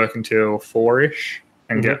I'd work until 4-ish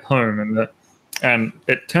and get home. And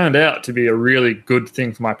it turned out to be a really good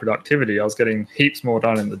thing for my productivity. I was getting heaps more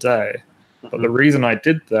done in the day. But the reason I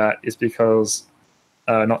did that is because,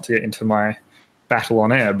 not to get into my battle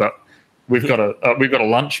on air, but we've got a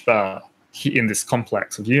lunch bar in this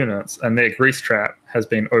complex of units, and their grease trap has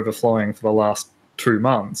been overflowing for the last 2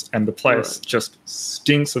 months, and the place just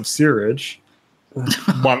stinks of sewage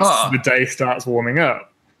once the day starts warming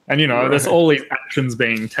up. And there's all these actions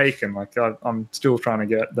being taken. Like I'm still trying to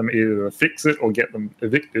get them either to fix it or get them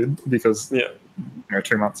evicted, because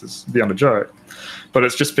 2 months is beyond a joke. But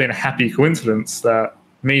it's just been a happy coincidence that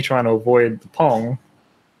me trying to avoid the pong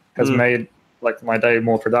has made my day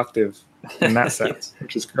more productive in that sense,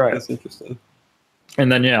 which is great. That's interesting.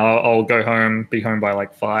 And then I'll go home, be home by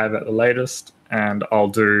 5 at the latest, and I'll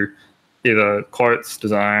do either quotes,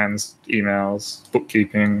 designs, emails,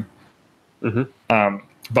 bookkeeping.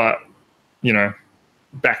 But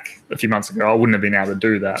back a few months ago, I wouldn't have been able to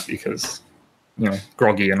do that because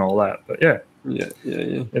groggy and all that. But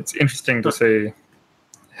it's interesting to see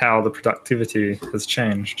how the productivity has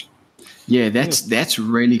changed. Yeah, that's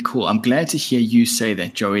really cool. I'm glad to hear you say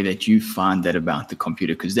that, Joey, that you find that about the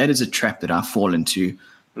computer, because that is a trap that I fall into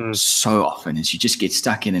so often, is you just get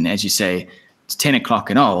stuck in, and as you say, it's 10 o'clock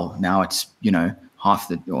and now it's, half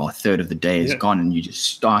or a third of the day is gone, and you just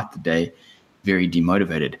start the day very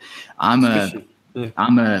demotivated. I'm a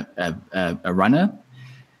runner,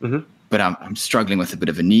 but I'm struggling with a bit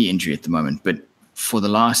of a knee injury at the moment. But for the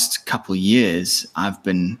last couple of years,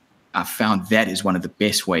 I've found that is one of the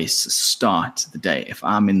best ways to start the day. If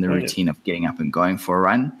I'm in the routine of getting up and going for a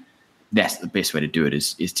run, that's the best way to do it,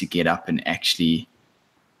 is to get up and actually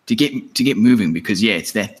to get moving, because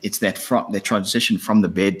it's that transition from the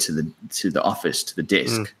bed to the office to the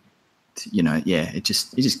desk. It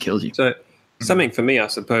just kills you. So something for me, I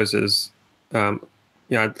suppose, is I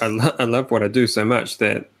love what I do so much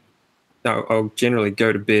that I'll generally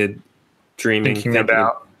go to bed thinking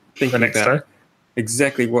about the next day.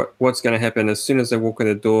 Exactly what's going to happen as soon as I walk in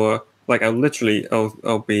the door.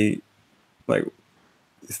 I'll be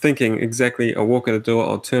thinking exactly. I'll walk in the door,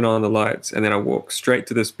 I'll turn on the lights, and then I'll walk straight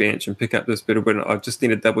to this bench and pick up this bit of wood. I just need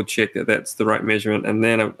to double check that that's the right measurement, and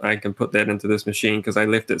then I can put that into this machine because I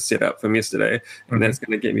left it set up from yesterday, and that's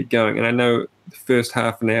going to get me going. And I know the first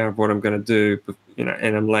half an hour of what I'm going to do,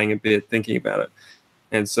 and I'm laying in bed thinking about it.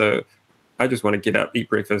 And so I just want to get up, eat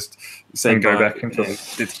breakfast, say And go bye, back into and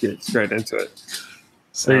it. let's get straight into it.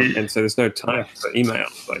 See, And so there's no time for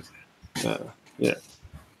emails. Like, yeah.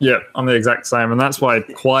 yeah, I'm the exact same, and that's why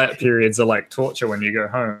quiet periods are like torture when you go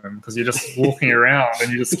home, because you're just walking around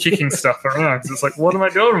and you're just kicking stuff around. 'Cause it's like, what am I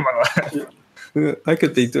doing with my life? I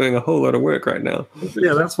could be doing a whole lot of work right now.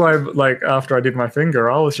 Yeah, that's why. Like after I did my finger,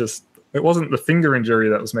 I was just. It wasn't the finger injury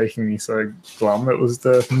that was making me so glum. It was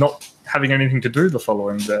the not having anything to do the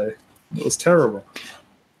following day. It was terrible.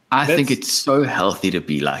 I think it's so healthy to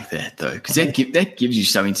be like that, though, because that gives you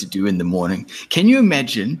something to do in the morning. Can you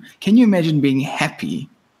imagine being happy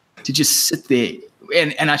to just sit there?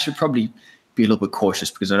 And I should probably be a little bit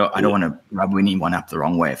cautious because I don't want to rub anyone up the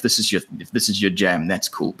wrong way. If this is your jam, that's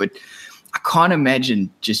cool. But I can't imagine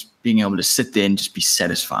just being able to sit there and just be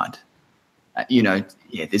satisfied.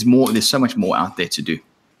 There's so much more out there to do.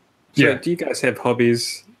 So do you guys have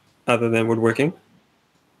hobbies other than woodworking?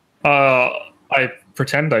 I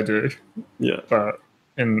pretend I do. Yeah. But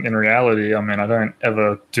in reality, I mean, I don't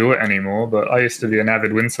ever do it anymore. But I used to be an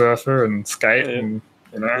avid windsurfer and skate, and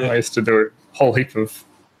I used to do a whole heap of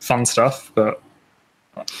fun stuff. But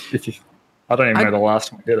I don't even know the last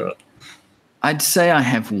time I did it. I'd say I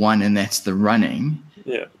have one, and that's the running.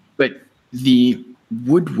 Yeah. But the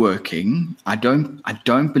woodworking, I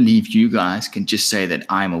don't believe you guys can just say that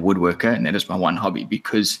I'm a woodworker and that is my one hobby,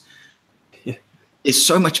 because there's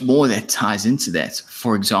so much more that ties into that.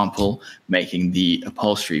 For example, making the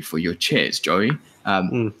upholstery for your chairs, Joey.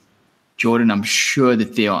 Jordan, I'm sure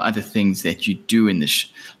that there are other things that you do in this.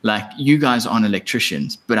 Like, you guys aren't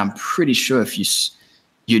electricians, but I'm pretty sure if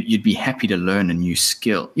you'd be happy to learn a new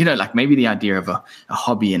skill. Like maybe the idea of a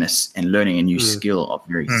hobby and learning a new skill are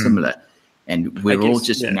very similar. And we're all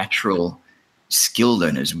just natural skill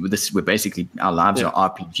learners. We're basically, our lives are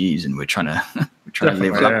RPGs, and we're trying to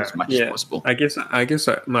level up as much as possible. I guess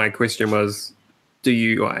my question was,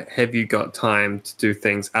 have you got time to do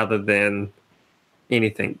things other than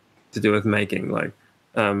anything to do with making? Like,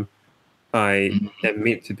 I am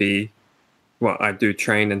meant to be. Well, I do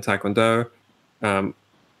train in Taekwondo. I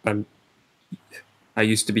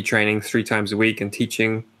used to be training 3 times a week and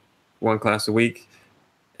teaching 1 class a week.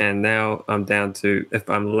 And now I'm down to, if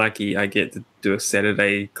I'm lucky, I get to do a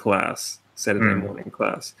Saturday morning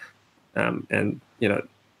class. And,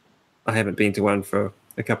 I haven't been to one for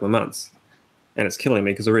a couple of months, and it's killing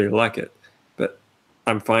me because I really like it. But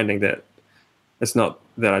I'm finding that it's not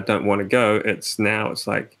that I don't want to go. It's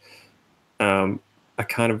like I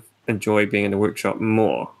kind of enjoy being in the workshop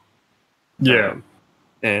more. Yeah.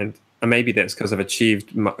 And maybe that's because I've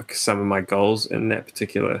achieved some of my goals in that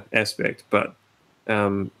particular aspect. But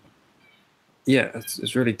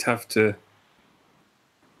it's really tough to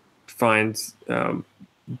find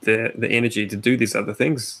the energy to do these other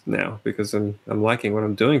things now, because I'm liking what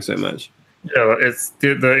I'm doing so much. Yeah, it's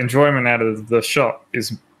the enjoyment out of the shop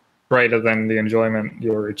is greater than the enjoyment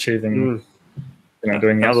you're achieving,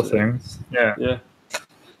 doing the other things. Yeah.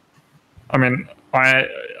 I mean,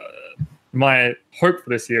 my hope for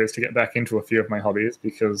this year is to get back into a few of my hobbies,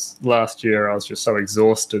 because last year I was just so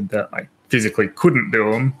exhausted that I physically couldn't do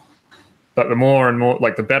them. But the more and more,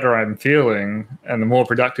 like, the better I'm feeling and the more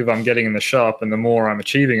productive I'm getting in the shop and the more I'm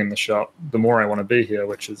achieving in the shop, the more I want to be here,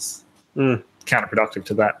 which is counterproductive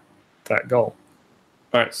to that goal.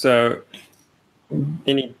 All right. So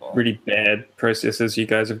any really bad processes you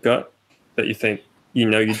guys have got that you think you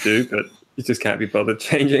do, but you just can't be bothered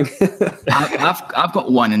changing? I've got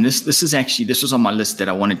one, and this was on my list that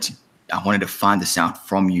I wanted to find this out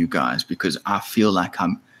from you guys, because I feel like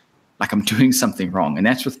I'm doing something wrong, and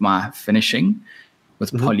that's with my finishing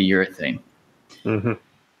with polyurethane.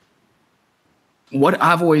 What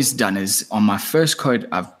I've always done is, on my first coat,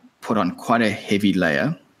 I've put on quite a heavy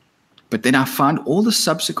layer, but then I find all the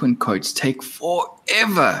subsequent coats take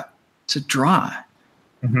forever to dry.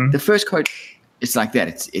 The first coat, it's like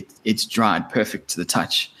that. It's dried perfect to the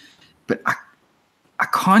touch, but I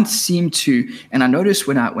can't seem to. And I notice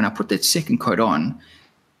when I put that second coat on,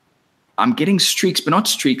 I'm getting streaks, but not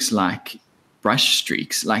streaks like brush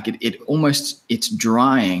streaks. Like it's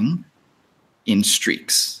drying in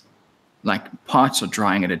streaks. Like parts are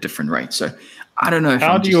drying at a different rate. So I don't know if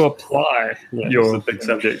how do you apply your big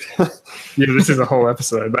subject. Yeah, this is a whole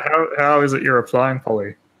episode. But how is it you're applying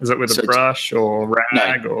poly? Is it with a brush or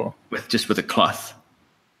rag or with a cloth?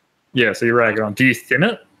 Yeah, so you rag it on. Do you thin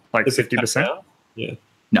it like 50%? Yeah.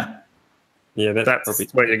 No. Yeah, that's probably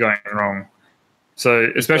where you're going wrong.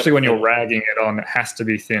 So especially when you're ragging it on, it has to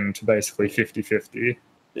be thinned to basically 50-50,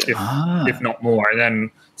 if not more. And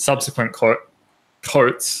then subsequent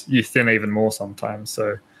coats, you thin even more sometimes.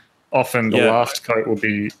 So often the last coat will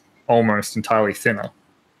be almost entirely thinner.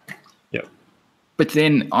 Yeah. But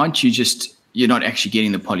then aren't you you're not actually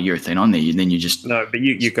getting the polyurethane on there. Then you just... No, but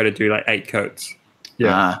you've got to do like 8 coats.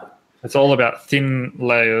 Yeah. It's all about thin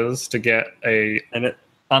layers to get a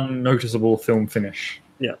unnoticeable film finish.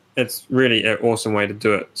 Yeah, it's really an awesome way to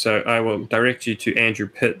do it. So I will direct you to Andrew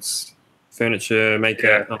Pitt's Furniture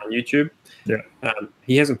Maker on YouTube. Yeah.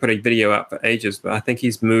 He hasn't put a video up for ages, but I think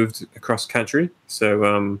he's moved across country.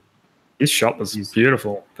 So his shop was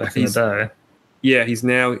beautiful back in the day. Yeah, he's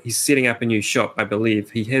setting up a new shop, I believe.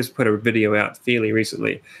 He has put a video out fairly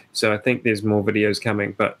recently. So I think there's more videos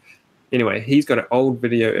coming. But anyway, he's got an old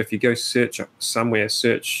video. If you go search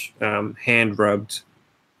hand-rubbed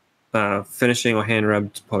finishing or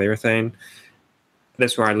hand-rubbed polyurethane.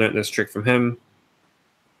 That's where I learned this trick from him.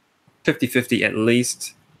 50-50 at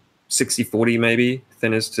least, 60-40 maybe,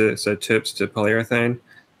 terps to polyurethane.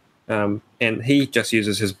 And he just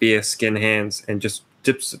uses his bare skin hands and just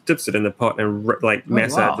dips it in the pot and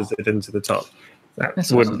massages it into the top. That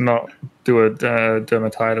would not do a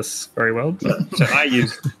dermatitis very well. So I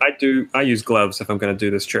use gloves if I'm going to do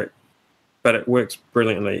this trick, but it works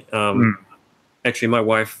brilliantly. Actually, my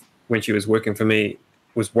wife, when she was working for me,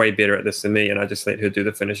 was way better at this than me, and I just let her do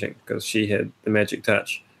the finishing because she had the magic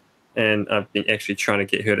touch. And I've been actually trying to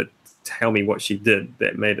get her to tell me what she did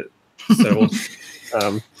that made it so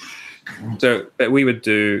awesome. But we would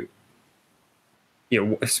do,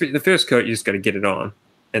 the first coat, you just got to get it on,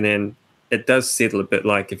 and then it does settle a bit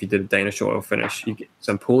like if you did a Danish oil finish. You get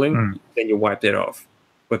some pooling, then you wipe that off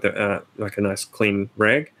with a nice clean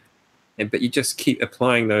rag, but you just keep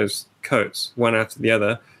applying those coats one after the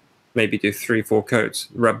other. Maybe do 3-4 coats,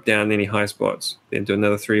 rub down any high spots, then do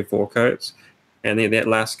another 3 or 4 coats, and then that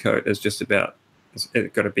last coat is just about, it's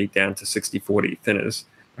got to be down to 60-40 thinners.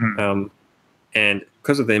 And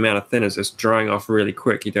because of the amount of thinners, it's drying off really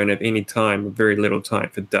quick. You don't have any time, very little time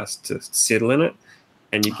for dust to settle in it,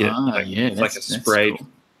 and you get like a sprayed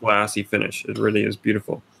glassy finish. It really is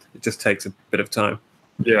beautiful. It just takes a bit of time.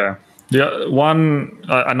 Yeah.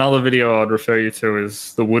 Another video I'd refer you to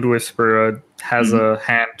is the Wood Whisperer has a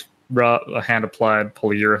hand applied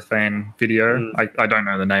polyurethane video. I don't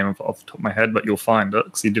know the name off the top of my head, but you'll find it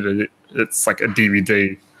because he did it. It's like a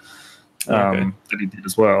DVD that he did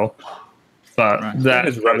as well. But that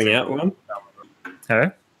is rubbing out one.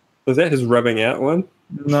 Hey, was that his rubbing out one?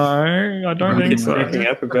 No, I don't think so. Cracking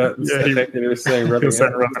up about the fact that he was saying rubbing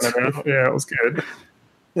out. Yeah, it was good.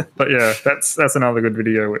 But yeah, that's another good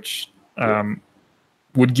video which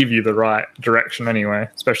would give you the right direction anyway,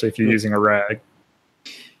 especially if you're using a rag.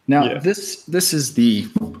 Now, this is the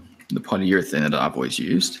polyurethane that I've always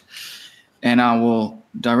used, and I will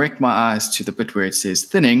direct my eyes to the bit where it says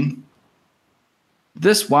thinning.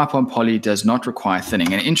 This wipe-on poly does not require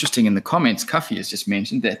thinning. And interesting, in the comments, Cuffy has just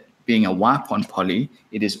mentioned that being a wipe-on poly,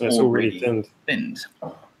 it's already thinned.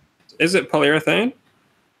 Is it polyurethane?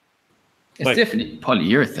 It's definitely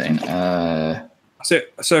polyurethane.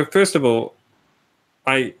 So first of all,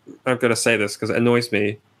 I've got to say this because it annoys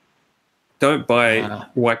me. Don't buy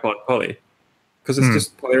wipe-on poly because it's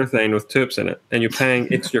just polyurethane with terps in it, and you're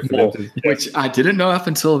paying extra for them. Which I didn't know up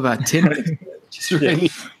until about 10 minutes. Just really.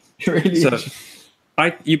 So,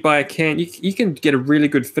 you buy a can. You can get a really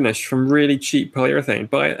good finish from really cheap polyurethane.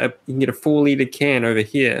 You can get a 4-liter can over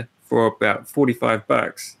here for about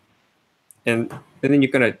 $45, and then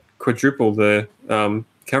you're going to quadruple the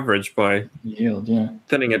coverage by yield,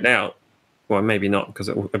 thinning it out. Well, maybe not because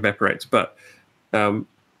it evaporates, but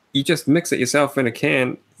you just mix it yourself in a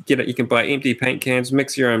can. You can buy empty paint cans,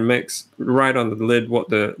 mix your own mix, write on the lid what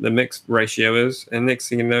the mix ratio is, and next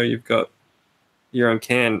thing you know, you've got your own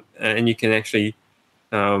can, and you can actually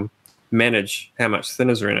manage how much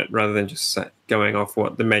thinners are in it rather than just going off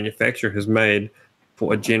what the manufacturer has made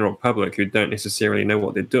for a general public who don't necessarily know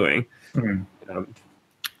what they're doing.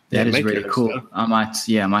 That is really cool. Stuff. I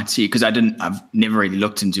might see, because I've never really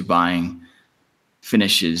looked into buying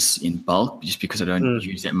finishes in bulk just because I don't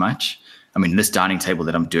use that much. I mean, this dining table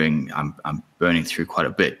that I'm doing, I'm burning through quite a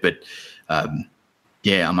bit, but I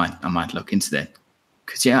might look into that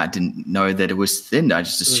because I didn't know that it was thin. I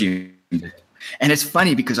just assumed it. And it's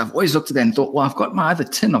funny because I've always looked at that and thought, well, I've got my other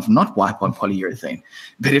tin of not wipe-on polyurethane,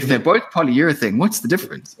 but if they're both polyurethane, what's the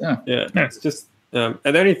difference? It's just and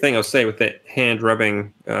the only thing I'll say with that hand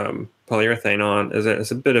rubbing polyurethane on is that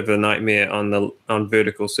it's a bit of a nightmare on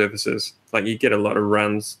vertical surfaces. Like you get a lot of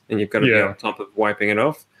runs and you've got to be on top of wiping it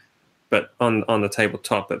off. But on the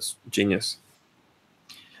tabletop, it's genius.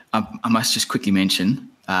 I must just quickly mention,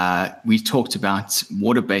 we talked about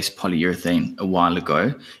water-based polyurethane a while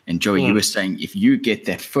ago, and Joey, you were saying if you get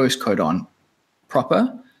that first coat on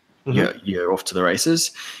proper, you're off to the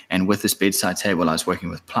races. And with this bedside table, I was working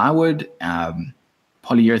with plywood,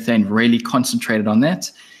 polyurethane, really concentrated on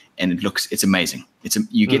that, and it's amazing.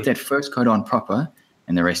 You get that first coat on proper,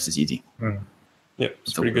 and the rest is easy. Yeah,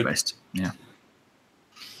 it's pretty good. Based. Yeah.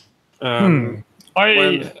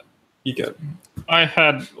 You go. I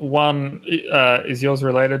had one. Is yours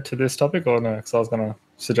related to this topic or no? Because I was going to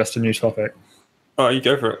suggest a new topic. Oh, you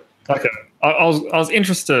go for it. Okay. I was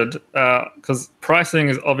interested because pricing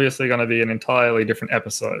is obviously going to be an entirely different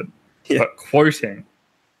episode. Yeah. But quoting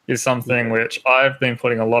is something which I've been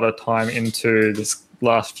putting a lot of time into this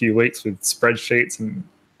last few weeks with spreadsheets and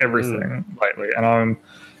everything lately. And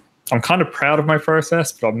I'm kind of proud of my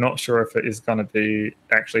process, but I'm not sure if it is going to be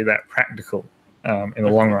actually that practical in the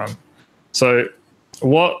long run. So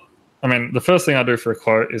the first thing I do for a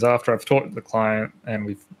quote is after I've talked to the client and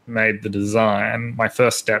we've made the design, my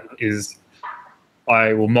first step is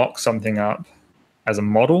I will mock something up as a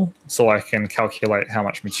model so I can calculate how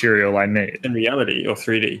much material I need. In reality or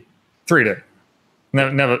 3D? 3D.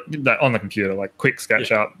 Never on the computer, like quick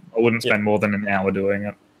SketchUp. I wouldn't spend more than an hour doing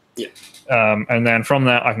it. Yeah. And then from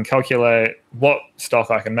that, I can calculate what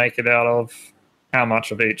stock I can make it out of, how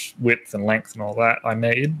much of each width and length and all that I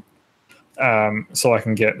need, so I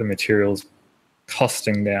can get the materials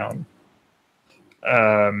costing down.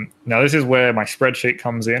 Now, this is where my spreadsheet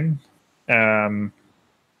comes in.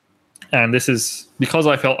 And this is because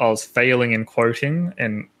I felt I was failing in quoting,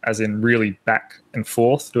 and as in really back and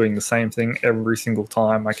forth doing the same thing every single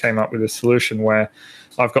time. I came up with a solution where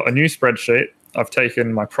I've got a new spreadsheet. I've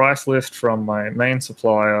taken my price list from my main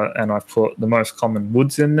supplier and I've put the most common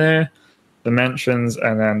woods in there, dimensions,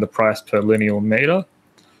 and then the price per linear meter.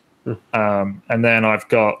 And then I've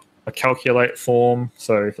got a calculate form.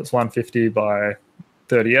 So if it's 150 by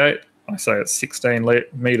 38, I say it's 16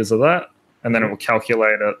 meters of that, and then it will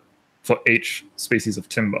calculate it for each species of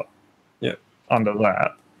timber under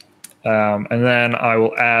that. And then I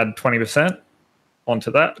will add 20% onto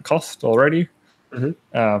that cost already.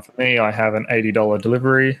 For me, I have an $80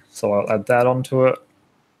 delivery, so I'll add that onto it.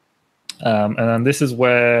 And then this is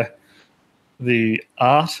where the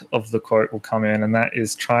art of the quote will come in, and that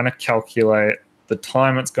is trying to calculate the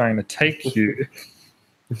time it's going to take you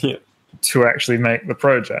to actually make the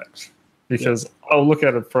project. Because I'll look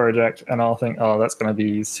at a project and I'll think, oh, that's going to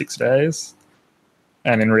be 6 days.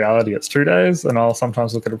 And in reality, it's 2 days. And I'll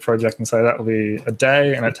sometimes look at a project and say that will be a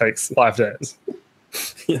day and it takes 5 days.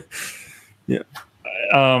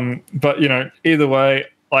 But, either way,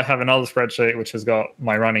 I have another spreadsheet which has got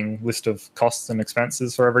my running list of costs and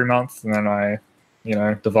expenses for every month. And then I,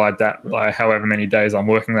 divide that by however many days I'm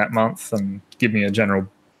working that month and give me a general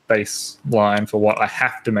baseline for what I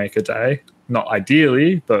have to make a day. Not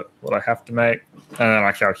ideally, but what I have to make, and then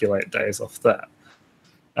I calculate days off that.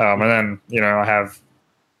 And then, I have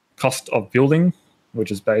cost of building,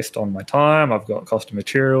 which is based on my time. I've got cost of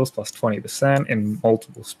materials plus 20% in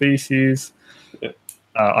multiple species.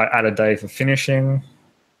 I add a day for finishing,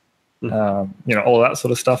 all that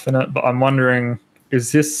sort of stuff in it. But I'm wondering,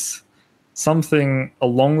 is this something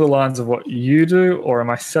along the lines of what you do, or am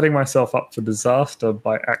I setting myself up for disaster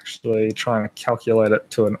by actually trying to calculate it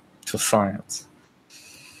to science?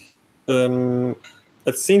 It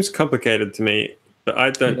seems complicated to me, but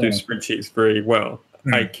I don't do spreadsheets very well.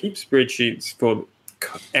 I keep spreadsheets for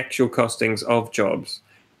actual costings of jobs.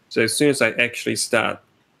 So as soon as I actually start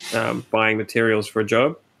buying materials for a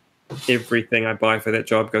job, everything I buy for that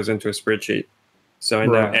job goes into a spreadsheet. So I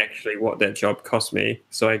know actually what that job cost me,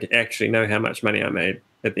 so I actually know how much money I made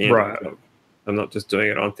at the end of the job. I'm not just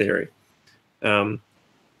doing it on theory.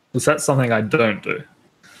 Is that something I don't do?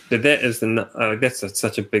 But that is that's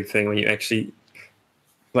such a big thing when you actually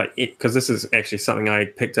because this is actually something I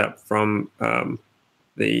picked up from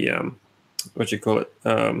the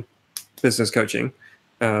business coaching.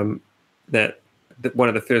 That one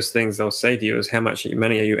of the first things they'll say to you is, how much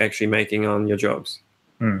money are you actually making on your jobs?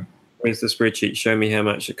 Where's the spreadsheet? Show me how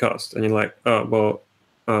much it cost. And you're like, oh, well,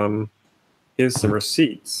 here's some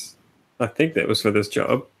receipts. I think that was for this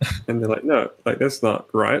job. And they're like, no, that's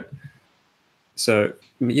not right. So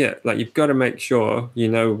you've got to make sure you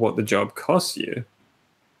know what the job costs you.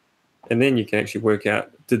 And then you can actually work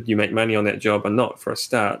out, did you make money on that job or not for a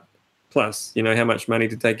start? Plus, how much money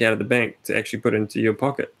to take out of the bank to actually put into your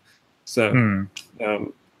pocket. So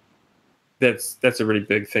that's a really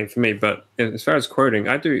big thing for me. But as far as quoting,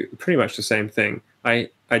 I do pretty much the same thing. I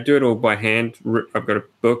do it all by hand. I've got a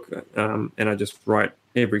book and I just write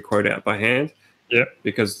every quote out by hand. Yeah.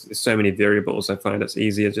 Because there's so many variables, I find it's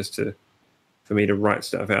easier just for me to write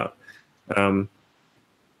stuff out.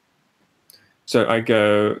 So I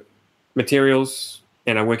go materials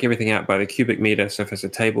and I work everything out by the cubic meter. So if it's a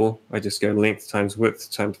table, I just go length times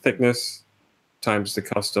width times thickness times the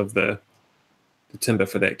cost of the the timber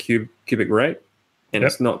for that cubic rate. And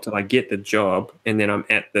it's not till I get the job and then I'm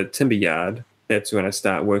at the timber yard, that's when I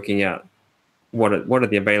start working out what are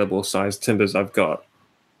the available size timbers I've got,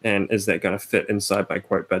 and is that going to fit inside my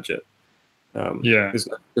quote budget? There's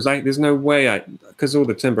no way because all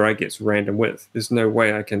the timber I get's random width. There's no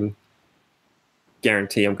way I can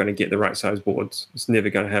guarantee I'm going to get the right size boards. It's never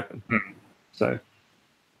going to happen. So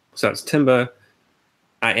it's timber.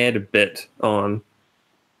 I add a bit on.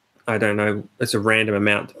 I don't know. It's a random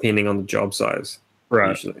amount depending on the job size,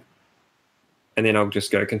 usually. And then I'll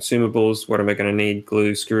just go consumables. What am I going to need?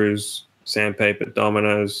 Glue, screws, sandpaper,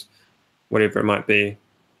 dominoes, whatever it might be.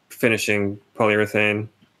 Finishing, polyurethane.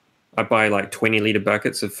 I buy like 20-liter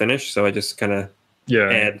buckets of finish, so I just kind of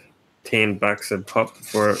add $10 a pop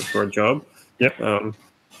for a job. Yep. And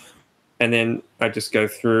then I just go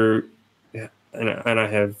through, and I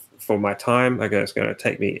have, for my time, it's going to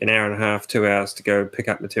take me an hour and a half, 2 hours to go pick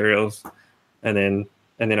up materials, and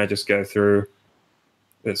then I just go through.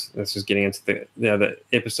 This is getting into the other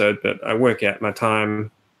episode, but I work out my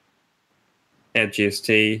time, add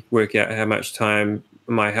GST, work out how much time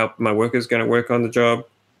my worker is going to work on the job,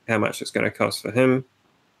 how much it's going to cost for him,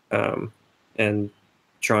 and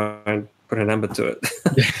try and put a number to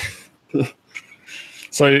it.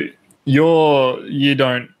 So you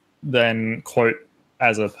don't then quote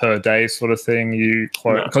as a per day sort of thing. You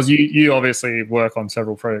quote because you obviously work on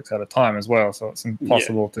several projects at a time as well, so it's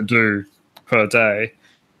impossible to do per day.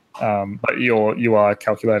 But you are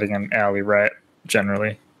calculating an hourly rate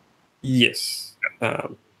generally. Yes.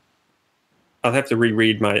 I'll have to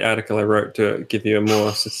reread my article I wrote to give you a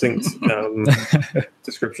more succinct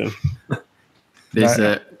description.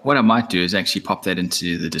 What I might do is actually pop that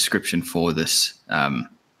into the description for this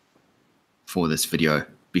video,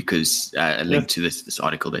 because a link to this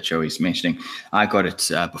article that Joey's mentioning. I got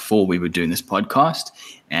it before we were doing this podcast,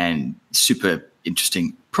 and super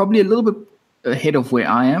interesting. Probably a little bit ahead of where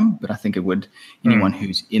I am, but I think it would anyone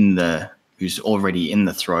who's already in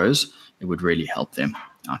the throes, it would really help them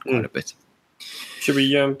out quite a bit. Should we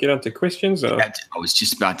get on to questions? Or? I was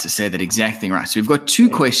just about to say that exact thing, right? So we've got 2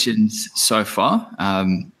 questions so far.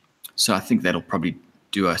 So I think that'll probably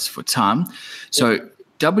do us for time. So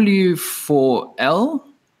W4L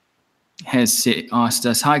has asked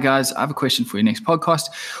us, "Hi guys, I have a question for your next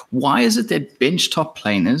podcast. Why is it that benchtop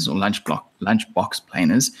planers or lunchbox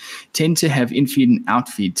planers tend to have infeed and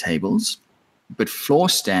outfeed tables, but floor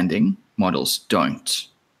standing models don't?"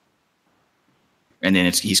 And then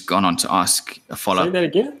he's gone on to ask a follow-up. Say that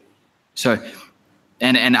again. So,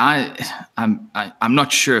 and I'm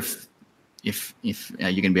not sure if you're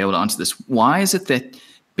going to be able to answer this. Why is it that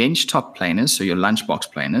benchtop planers, so your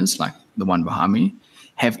lunchbox planers, like the one behind me,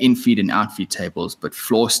 have infeed and outfeed tables, but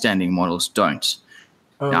floor standing models don't?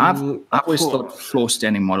 Now, I've always thought floor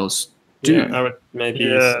standing models do. Yeah, I would maybe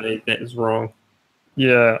say that is wrong.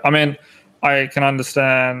 Yeah, I mean, I can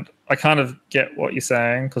understand. I kind of get what you're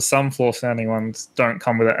saying, because some floor standing ones don't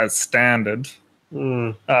come with it as standard.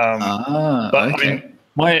 But I mean,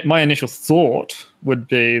 my initial thought would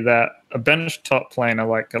be that a benchtop planer,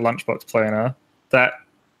 like a lunchbox planer, that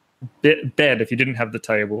bed, if you didn't have the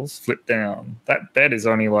tables flipped down, that bed is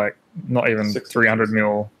only like not even 300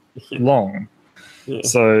 mil long. Yeah.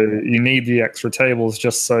 So you need the extra tables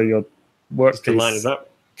just so your workpiece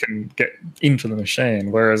can get into the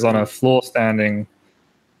machine. Whereas on a floor standing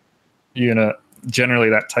unit, generally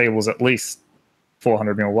that table is at least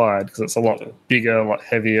 400 mil wide, because it's a lot bigger, a lot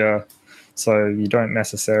heavier. So you don't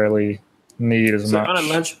necessarily need as much. On a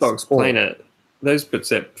lunchbox planer, those bits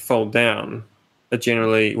that fold down are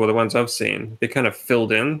generally, well, the ones I've seen, they're kind of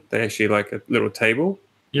filled in. They're actually like a little table.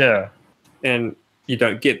 Yeah. And you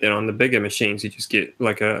don't get that on the bigger machines. You just get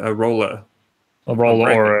like a roller. A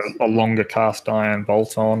roller or a longer cast iron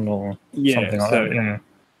bolt-on or something like that. Yeah.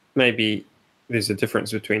 Maybe there's a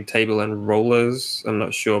difference between table and rollers. I'm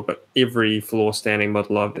not sure, but every floor standing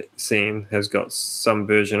model I've seen has got some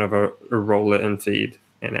version of a roller infeed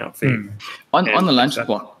and outfeed. On the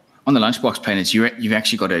lunchbox planers, you've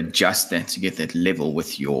actually got to adjust that to get that level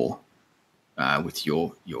with your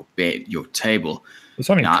bed, your table. It's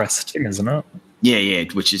only pressed in, isn't it? Yeah,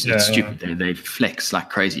 which is stupid. They flex like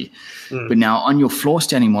crazy. But now on your floor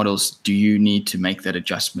standing models, do you need to make that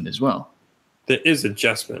adjustment as well? There is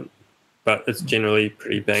adjustment, but it's generally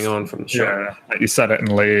pretty bang on from the shop. Yeah, you set it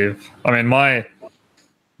and leave. I mean,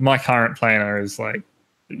 my current planer is like,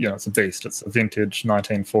 it's a beast. It's a vintage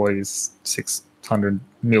 1940s 600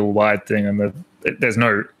 mil wide thing, and there's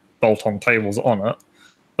no bolt-on tables on it,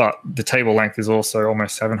 but the table length is also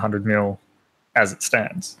almost 700 mil as it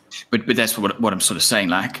stands. But that's what I'm sort of saying.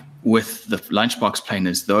 Like with the lunchbox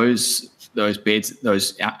planers, those those beds,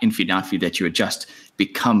 those in-feed, outfeed that you adjust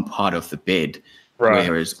become part of the bed. Right.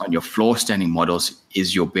 Whereas on your floor standing models,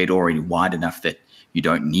 is your bed already wide enough that you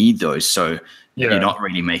don't need those? So you're not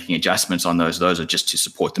really making adjustments on those. Those are just to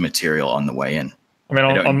support the material on the way in. I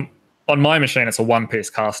mean, on my machine, it's a one-piece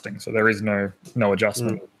casting, so there is no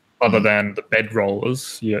adjustment other than the bed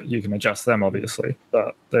rollers. You can adjust them, obviously,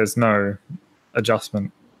 but there's no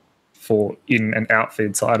adjustment for in and out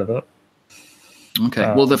feed side of it.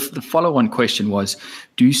 Okay. Well, the follow-on question was,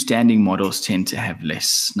 do standing models tend to have less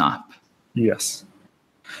snipe? Yes.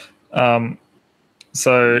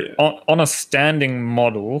 So on a standing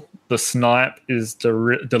model, the snipe is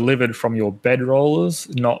delivered from your bed rollers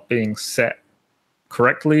not being set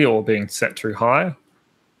correctly or being set too high.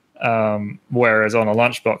 Whereas on a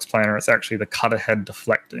lunchbox planer, it's actually the cutter head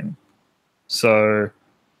deflecting. So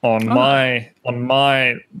on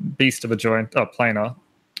my beast of a joint planer,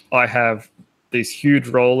 I have these huge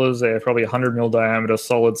rollers. They're probably 100 mil diameter,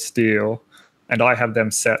 solid steel, and I have them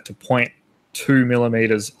set to 0.2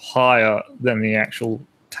 millimeters higher than the actual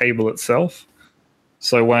table itself.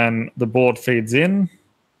 So when the board feeds in,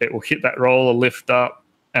 it will hit that roller, lift up,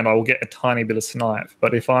 and I will get a tiny bit of snipe.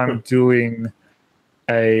 But if I'm doing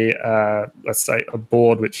let's say a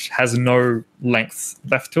board which has no length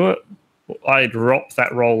left to it, I drop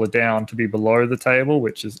that roller down to be below the table,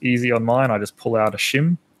 which is easy on mine. I just pull out a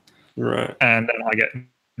shim, right, and then I get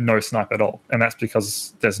no snipe at all. And that's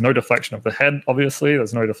because there's no deflection of the head, obviously.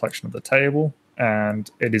 There's no deflection of the table, and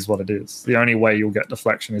it is what it is. The only way you'll get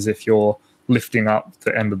deflection is if you're lifting up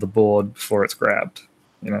the end of the board before it's grabbed,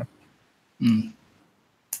 you know.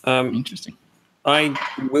 Interesting. I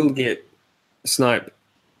will get snipe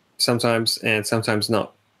sometimes and sometimes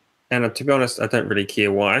not. And to be honest, I don't really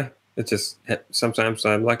care why. It just sometimes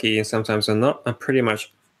I'm lucky and sometimes I'm not. I'm pretty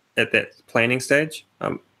much at that planing stage.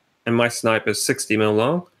 And my snipe is 60 mil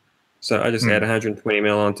long. So I just add 120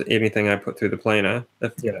 mil onto anything I put through the planer.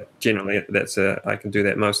 Generally, that's I can do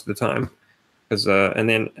that most of the time.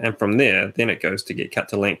 And from there, then it goes to get cut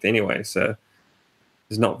to length anyway. So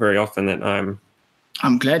it's not very often that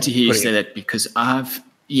I'm glad to hear you say that, because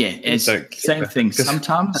same thing.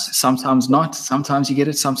 Sometimes not. Sometimes you get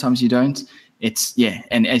it. Sometimes you don't.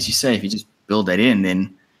 And as you say, if you just build that in,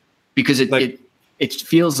 then because it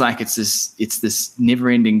feels like it's this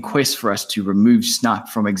never-ending quest for us to remove snipe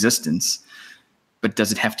from existence. But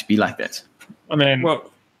does it have to be like that? I mean,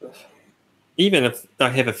 well, even if I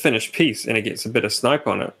have a finished piece and it gets a bit of snipe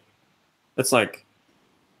on it, it's like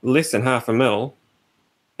less than half a mil,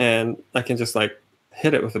 and I can just like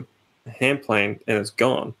hit it with a hand plane and it's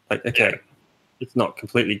gone. Like, okay, it's not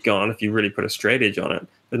completely gone if you really put a straight edge on it,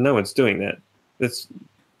 but no one's doing that. It's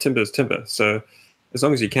timber's timber. So as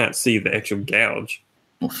long as you can't see the actual gouge,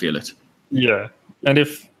 or feel it. Yeah. And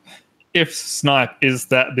if snipe is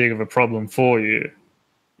that big of a problem for you,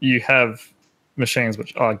 you have machines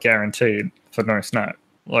which are guaranteed for no snipe.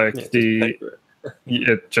 Like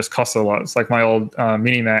it just costs a lot. It's like my old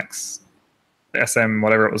Minimax SM,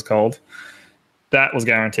 whatever it was called. That was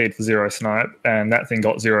guaranteed for zero snipe, and that thing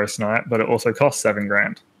got zero snipe, but it also cost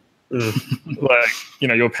 $7,000. Like,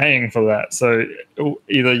 you're paying for that. So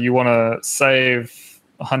either you want to save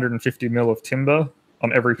 150 mil of timber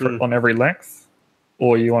on every length,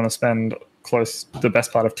 or you want to spend the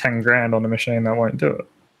best part of $10,000 on a machine that won't do it.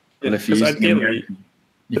 Well, if you're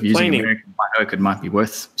using American White Oak, it might be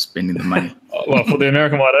worth spending the money. Well, for the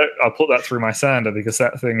American White Oak, I'll put that through my sander because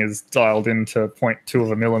that thing is dialed into 0.2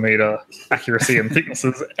 of a millimeter accuracy and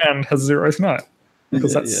thicknesses and has zero snipe.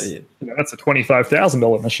 Because that's a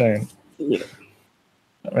 $25,000 machine. Yeah.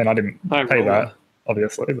 I mean, I didn't pay that,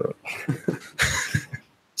 obviously, but.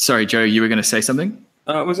 Sorry, Joe, you were going to say something?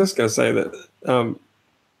 I was just going to say that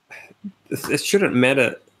it shouldn't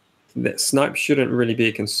matter. That snipe shouldn't really be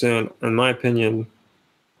a concern, in my opinion,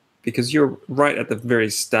 because you're right at the very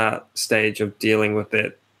stage of dealing with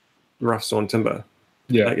that rough sawn timber.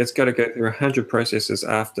 Yeah, like it's got to go through 100 processes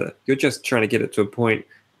after. You're just trying to get it to a point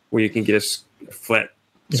where you can get a flat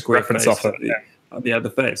square face off the other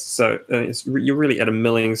face. So you're really at a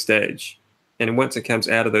milling stage, and once it comes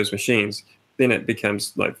out of those machines, then it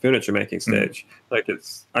becomes like furniture making stage. Like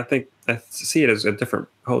I think I see it as a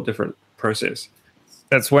whole different process.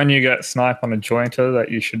 That's when you get snipe on a jointer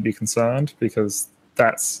that you should be concerned, because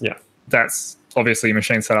that's obviously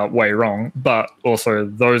machine set up way wrong, but also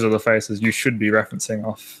those are the faces you should be referencing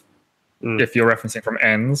off. If you're referencing from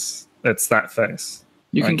ends, it's that face.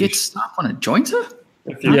 You can get snipe on a jointer?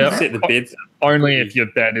 If you set the beds only if your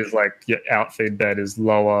bed is like your outfeed bed is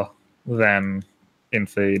lower than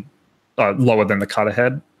infeed, lower than the cutter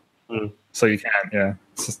head. So you can,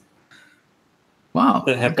 It's just, wow.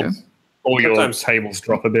 That happens. Okay. all your Sometimes- tables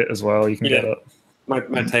drop a bit as well. You can get Yeah. it.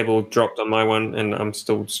 My table dropped on my one, and I'm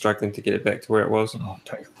still struggling to get it back to where it was. Oh,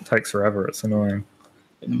 it takes forever. It's annoying.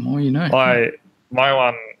 The more you know. My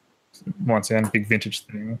one, once again, big vintage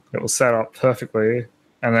thing. It was set up perfectly,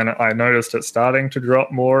 and then I noticed it starting to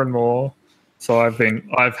drop more and more. So I've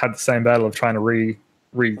had the same battle of trying to re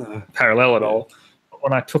parallel it all. But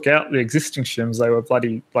when I took out the existing shims, they were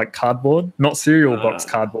bloody like cardboard, not cereal box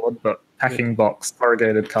cardboard, but packing box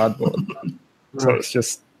corrugated cardboard. So it's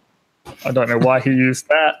just, I don't know why he used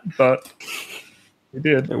that, but he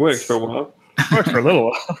did. It worked for a while. It worked for a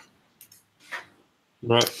little while.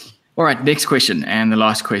 Right. All right, next question and the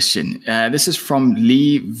last question. This is from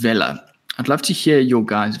Lee Vella. I'd love to hear your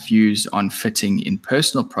guys' views on fitting in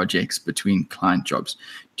personal projects between client jobs.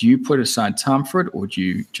 Do you put aside time for it, or do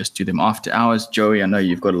you just do them after hours? Joey, I know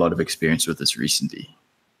you've got a lot of experience with this recently.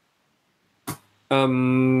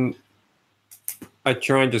 I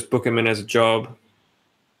try and just book them in as a job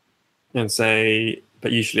and say,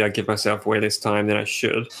 but usually I give myself way less time than I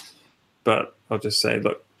should. But I'll just say,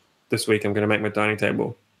 look, this week I'm going to make my dining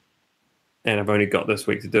table, and I've only got this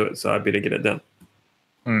week to do it, so I better get it done.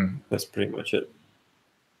 That's pretty much it.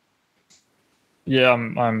 Yeah,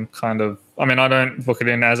 I'm kind of, I mean, I don't book it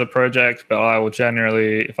in as a project, but I will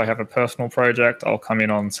generally, if I have a personal project, I'll come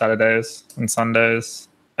in on Saturdays and Sundays,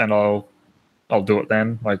 and I'll do it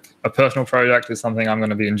then. Like, a personal project is something I'm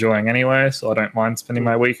going to be enjoying anyway, so I don't mind spending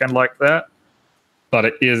my weekend like that. But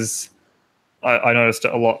it is, I noticed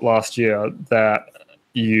it a lot last year that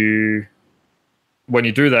when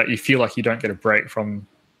you do that, you feel like you don't get a break from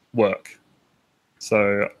work.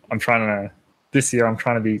 So this year I'm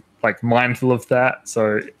trying to be like mindful of that.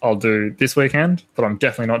 So I'll do this weekend, but I'm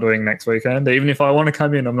definitely not doing next weekend. Even if I want to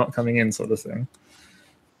come in, I'm not coming in, sort of thing.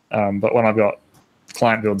 But when I've got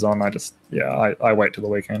client builds on, I wait till the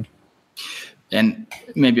weekend. And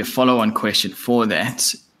maybe a follow-on question for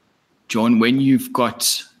that, John,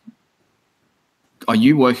 are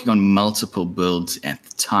you working on multiple builds at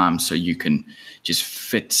the time so you can just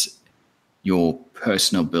fit your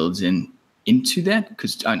personal builds into that?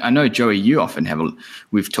 Because I know, Joey, you often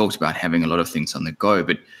we've talked about having a lot of things on the go,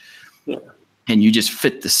 but can you just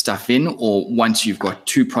fit the stuff in, or once you've got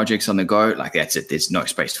 2 projects on the go, like that's it, there's no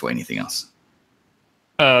space for anything else?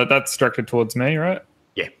 That's directed towards me, right?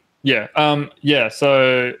 Yeah.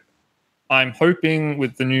 So I'm hoping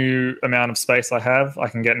with the new amount of space I have, I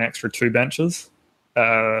can get an extra 2 benches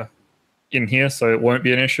in here, so it won't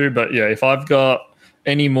be an issue. But yeah, if I've got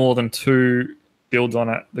any more than 2 builds on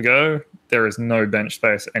at the go, there is no bench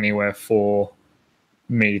space anywhere for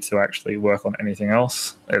me to actually work on anything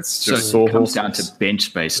else. It's just so it comes down to bench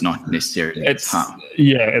space, not necessarily time.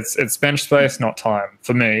 Yeah, it's bench space, not time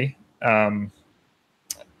for me.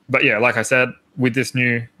 But yeah, like I said, with this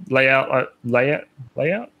new layout,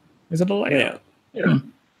 is it a layout? Yeah. For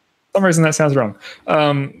some reason that sounds wrong.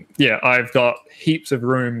 I've got heaps of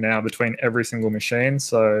room now between every single machine,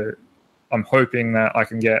 so I'm hoping that I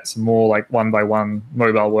can get some more like 1x1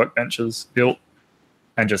 mobile workbenches built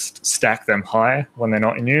and just stack them high when they're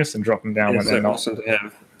not in use and drop them down when they're not. Awesome to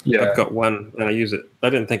have. Yeah, I've got one and I use it. I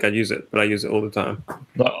didn't think I'd use it, but I use it all the time.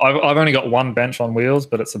 But I've only got 1 bench on wheels,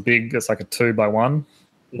 but it's like a 2x1,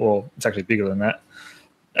 or it's actually bigger than that,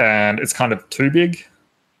 and it's kind of too big.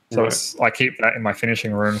 So I keep that in my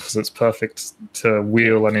finishing room because it's perfect to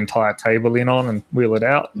wheel an entire table in on and wheel it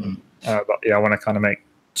out. But yeah, I want to kind of make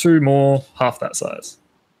 2 more half that size.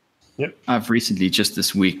 Yep. I've recently, just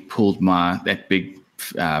this week, pulled that big,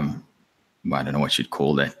 I don't know what you'd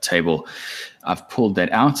call that table. I've pulled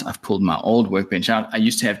that out. I've pulled my old workbench out. I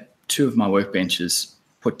used to have 2 of my workbenches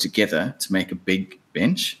put together to make a big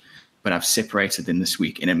bench, but I've separated them this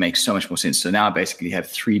week, and it makes so much more sense. So now I basically have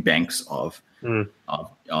 3 banks of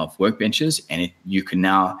workbenches, and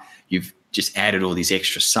you've just added all these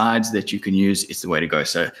extra sides that you can use. It's the way to go.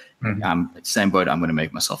 So same boat, I'm going to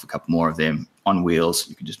make myself a couple more of them on wheels.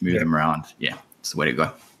 You can just move them around. Yeah, it's the way to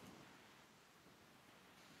go.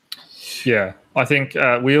 Yeah, I think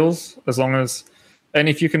wheels, as long as, and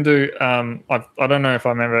if you can do, I don't know if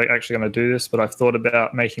I'm ever actually going to do this, but I've thought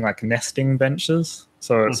about making like nesting benches.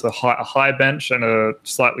 So it's a high bench and a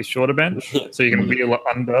slightly shorter bench, so you can wheel it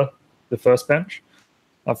under the first bench.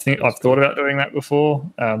 I've thought about doing that before.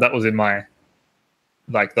 That was in my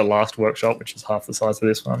the last workshop, which is half the size of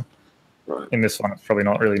this one. Right. In this one, it's probably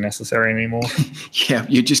not really necessary anymore. Yeah,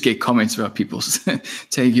 you just get comments about people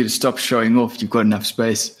telling you to stop showing off. You've got enough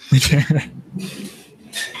space. It's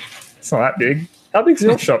not that big. How big's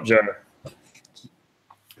your shop, Joe?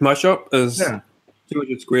 My shop is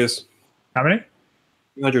 200 squares. How many?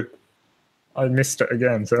 200. I missed it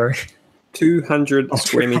again, sorry. 200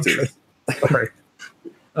 square meters. Sorry.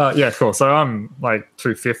 Yeah, cool. So I'm like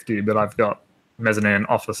 250, but I've got mezzanine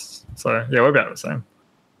office. So yeah, we're about the same.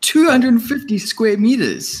 250 square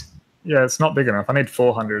meters. Yeah, it's not big enough. I need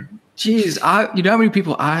 400. Jeez, you know how many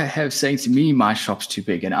people I have saying to me my shop's too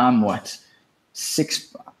big, and I'm what,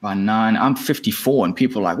 6 by 9? I'm 54, and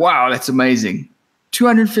people are like, "Wow, that's amazing."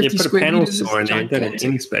 250 put square a panel meters. store in there. You don't have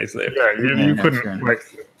any space left. Yeah, you no, couldn't like.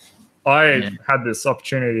 I had this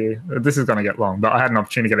opportunity. This is going to get long, but I had an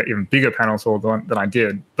opportunity to get an even bigger panel store than I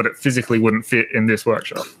did, but it physically wouldn't fit in this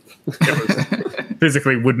workshop. It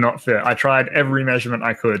physically would not fit. I tried every measurement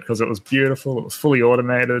I could because it was beautiful. It was fully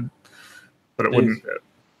automated, but it wouldn't fit.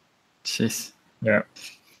 Jeez. Yeah.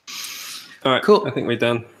 All right, cool. I think we're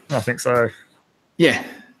done. I think so. Yeah.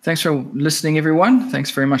 Thanks for listening, everyone. Thanks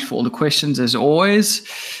very much for all the questions, as always.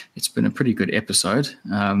 It's been a pretty good episode.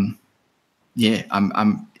 Yeah,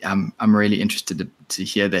 I'm really interested to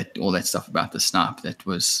hear that all that stuff about the snipe. That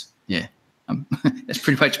was that's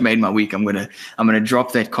pretty much made my week. I'm gonna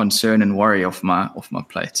drop that concern and worry off my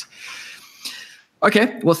plate.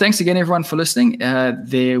 Okay, well, thanks again, everyone, for listening.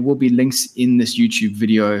 There will be links in this YouTube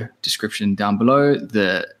video description down below.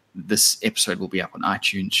 This episode will be up on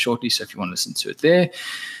iTunes shortly, so if you want to listen to it there.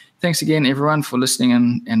 Thanks again, everyone, for listening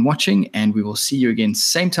and watching, and we will see you again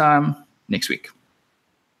same time next week.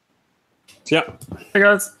 Yeah. Hey,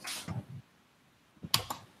 guys.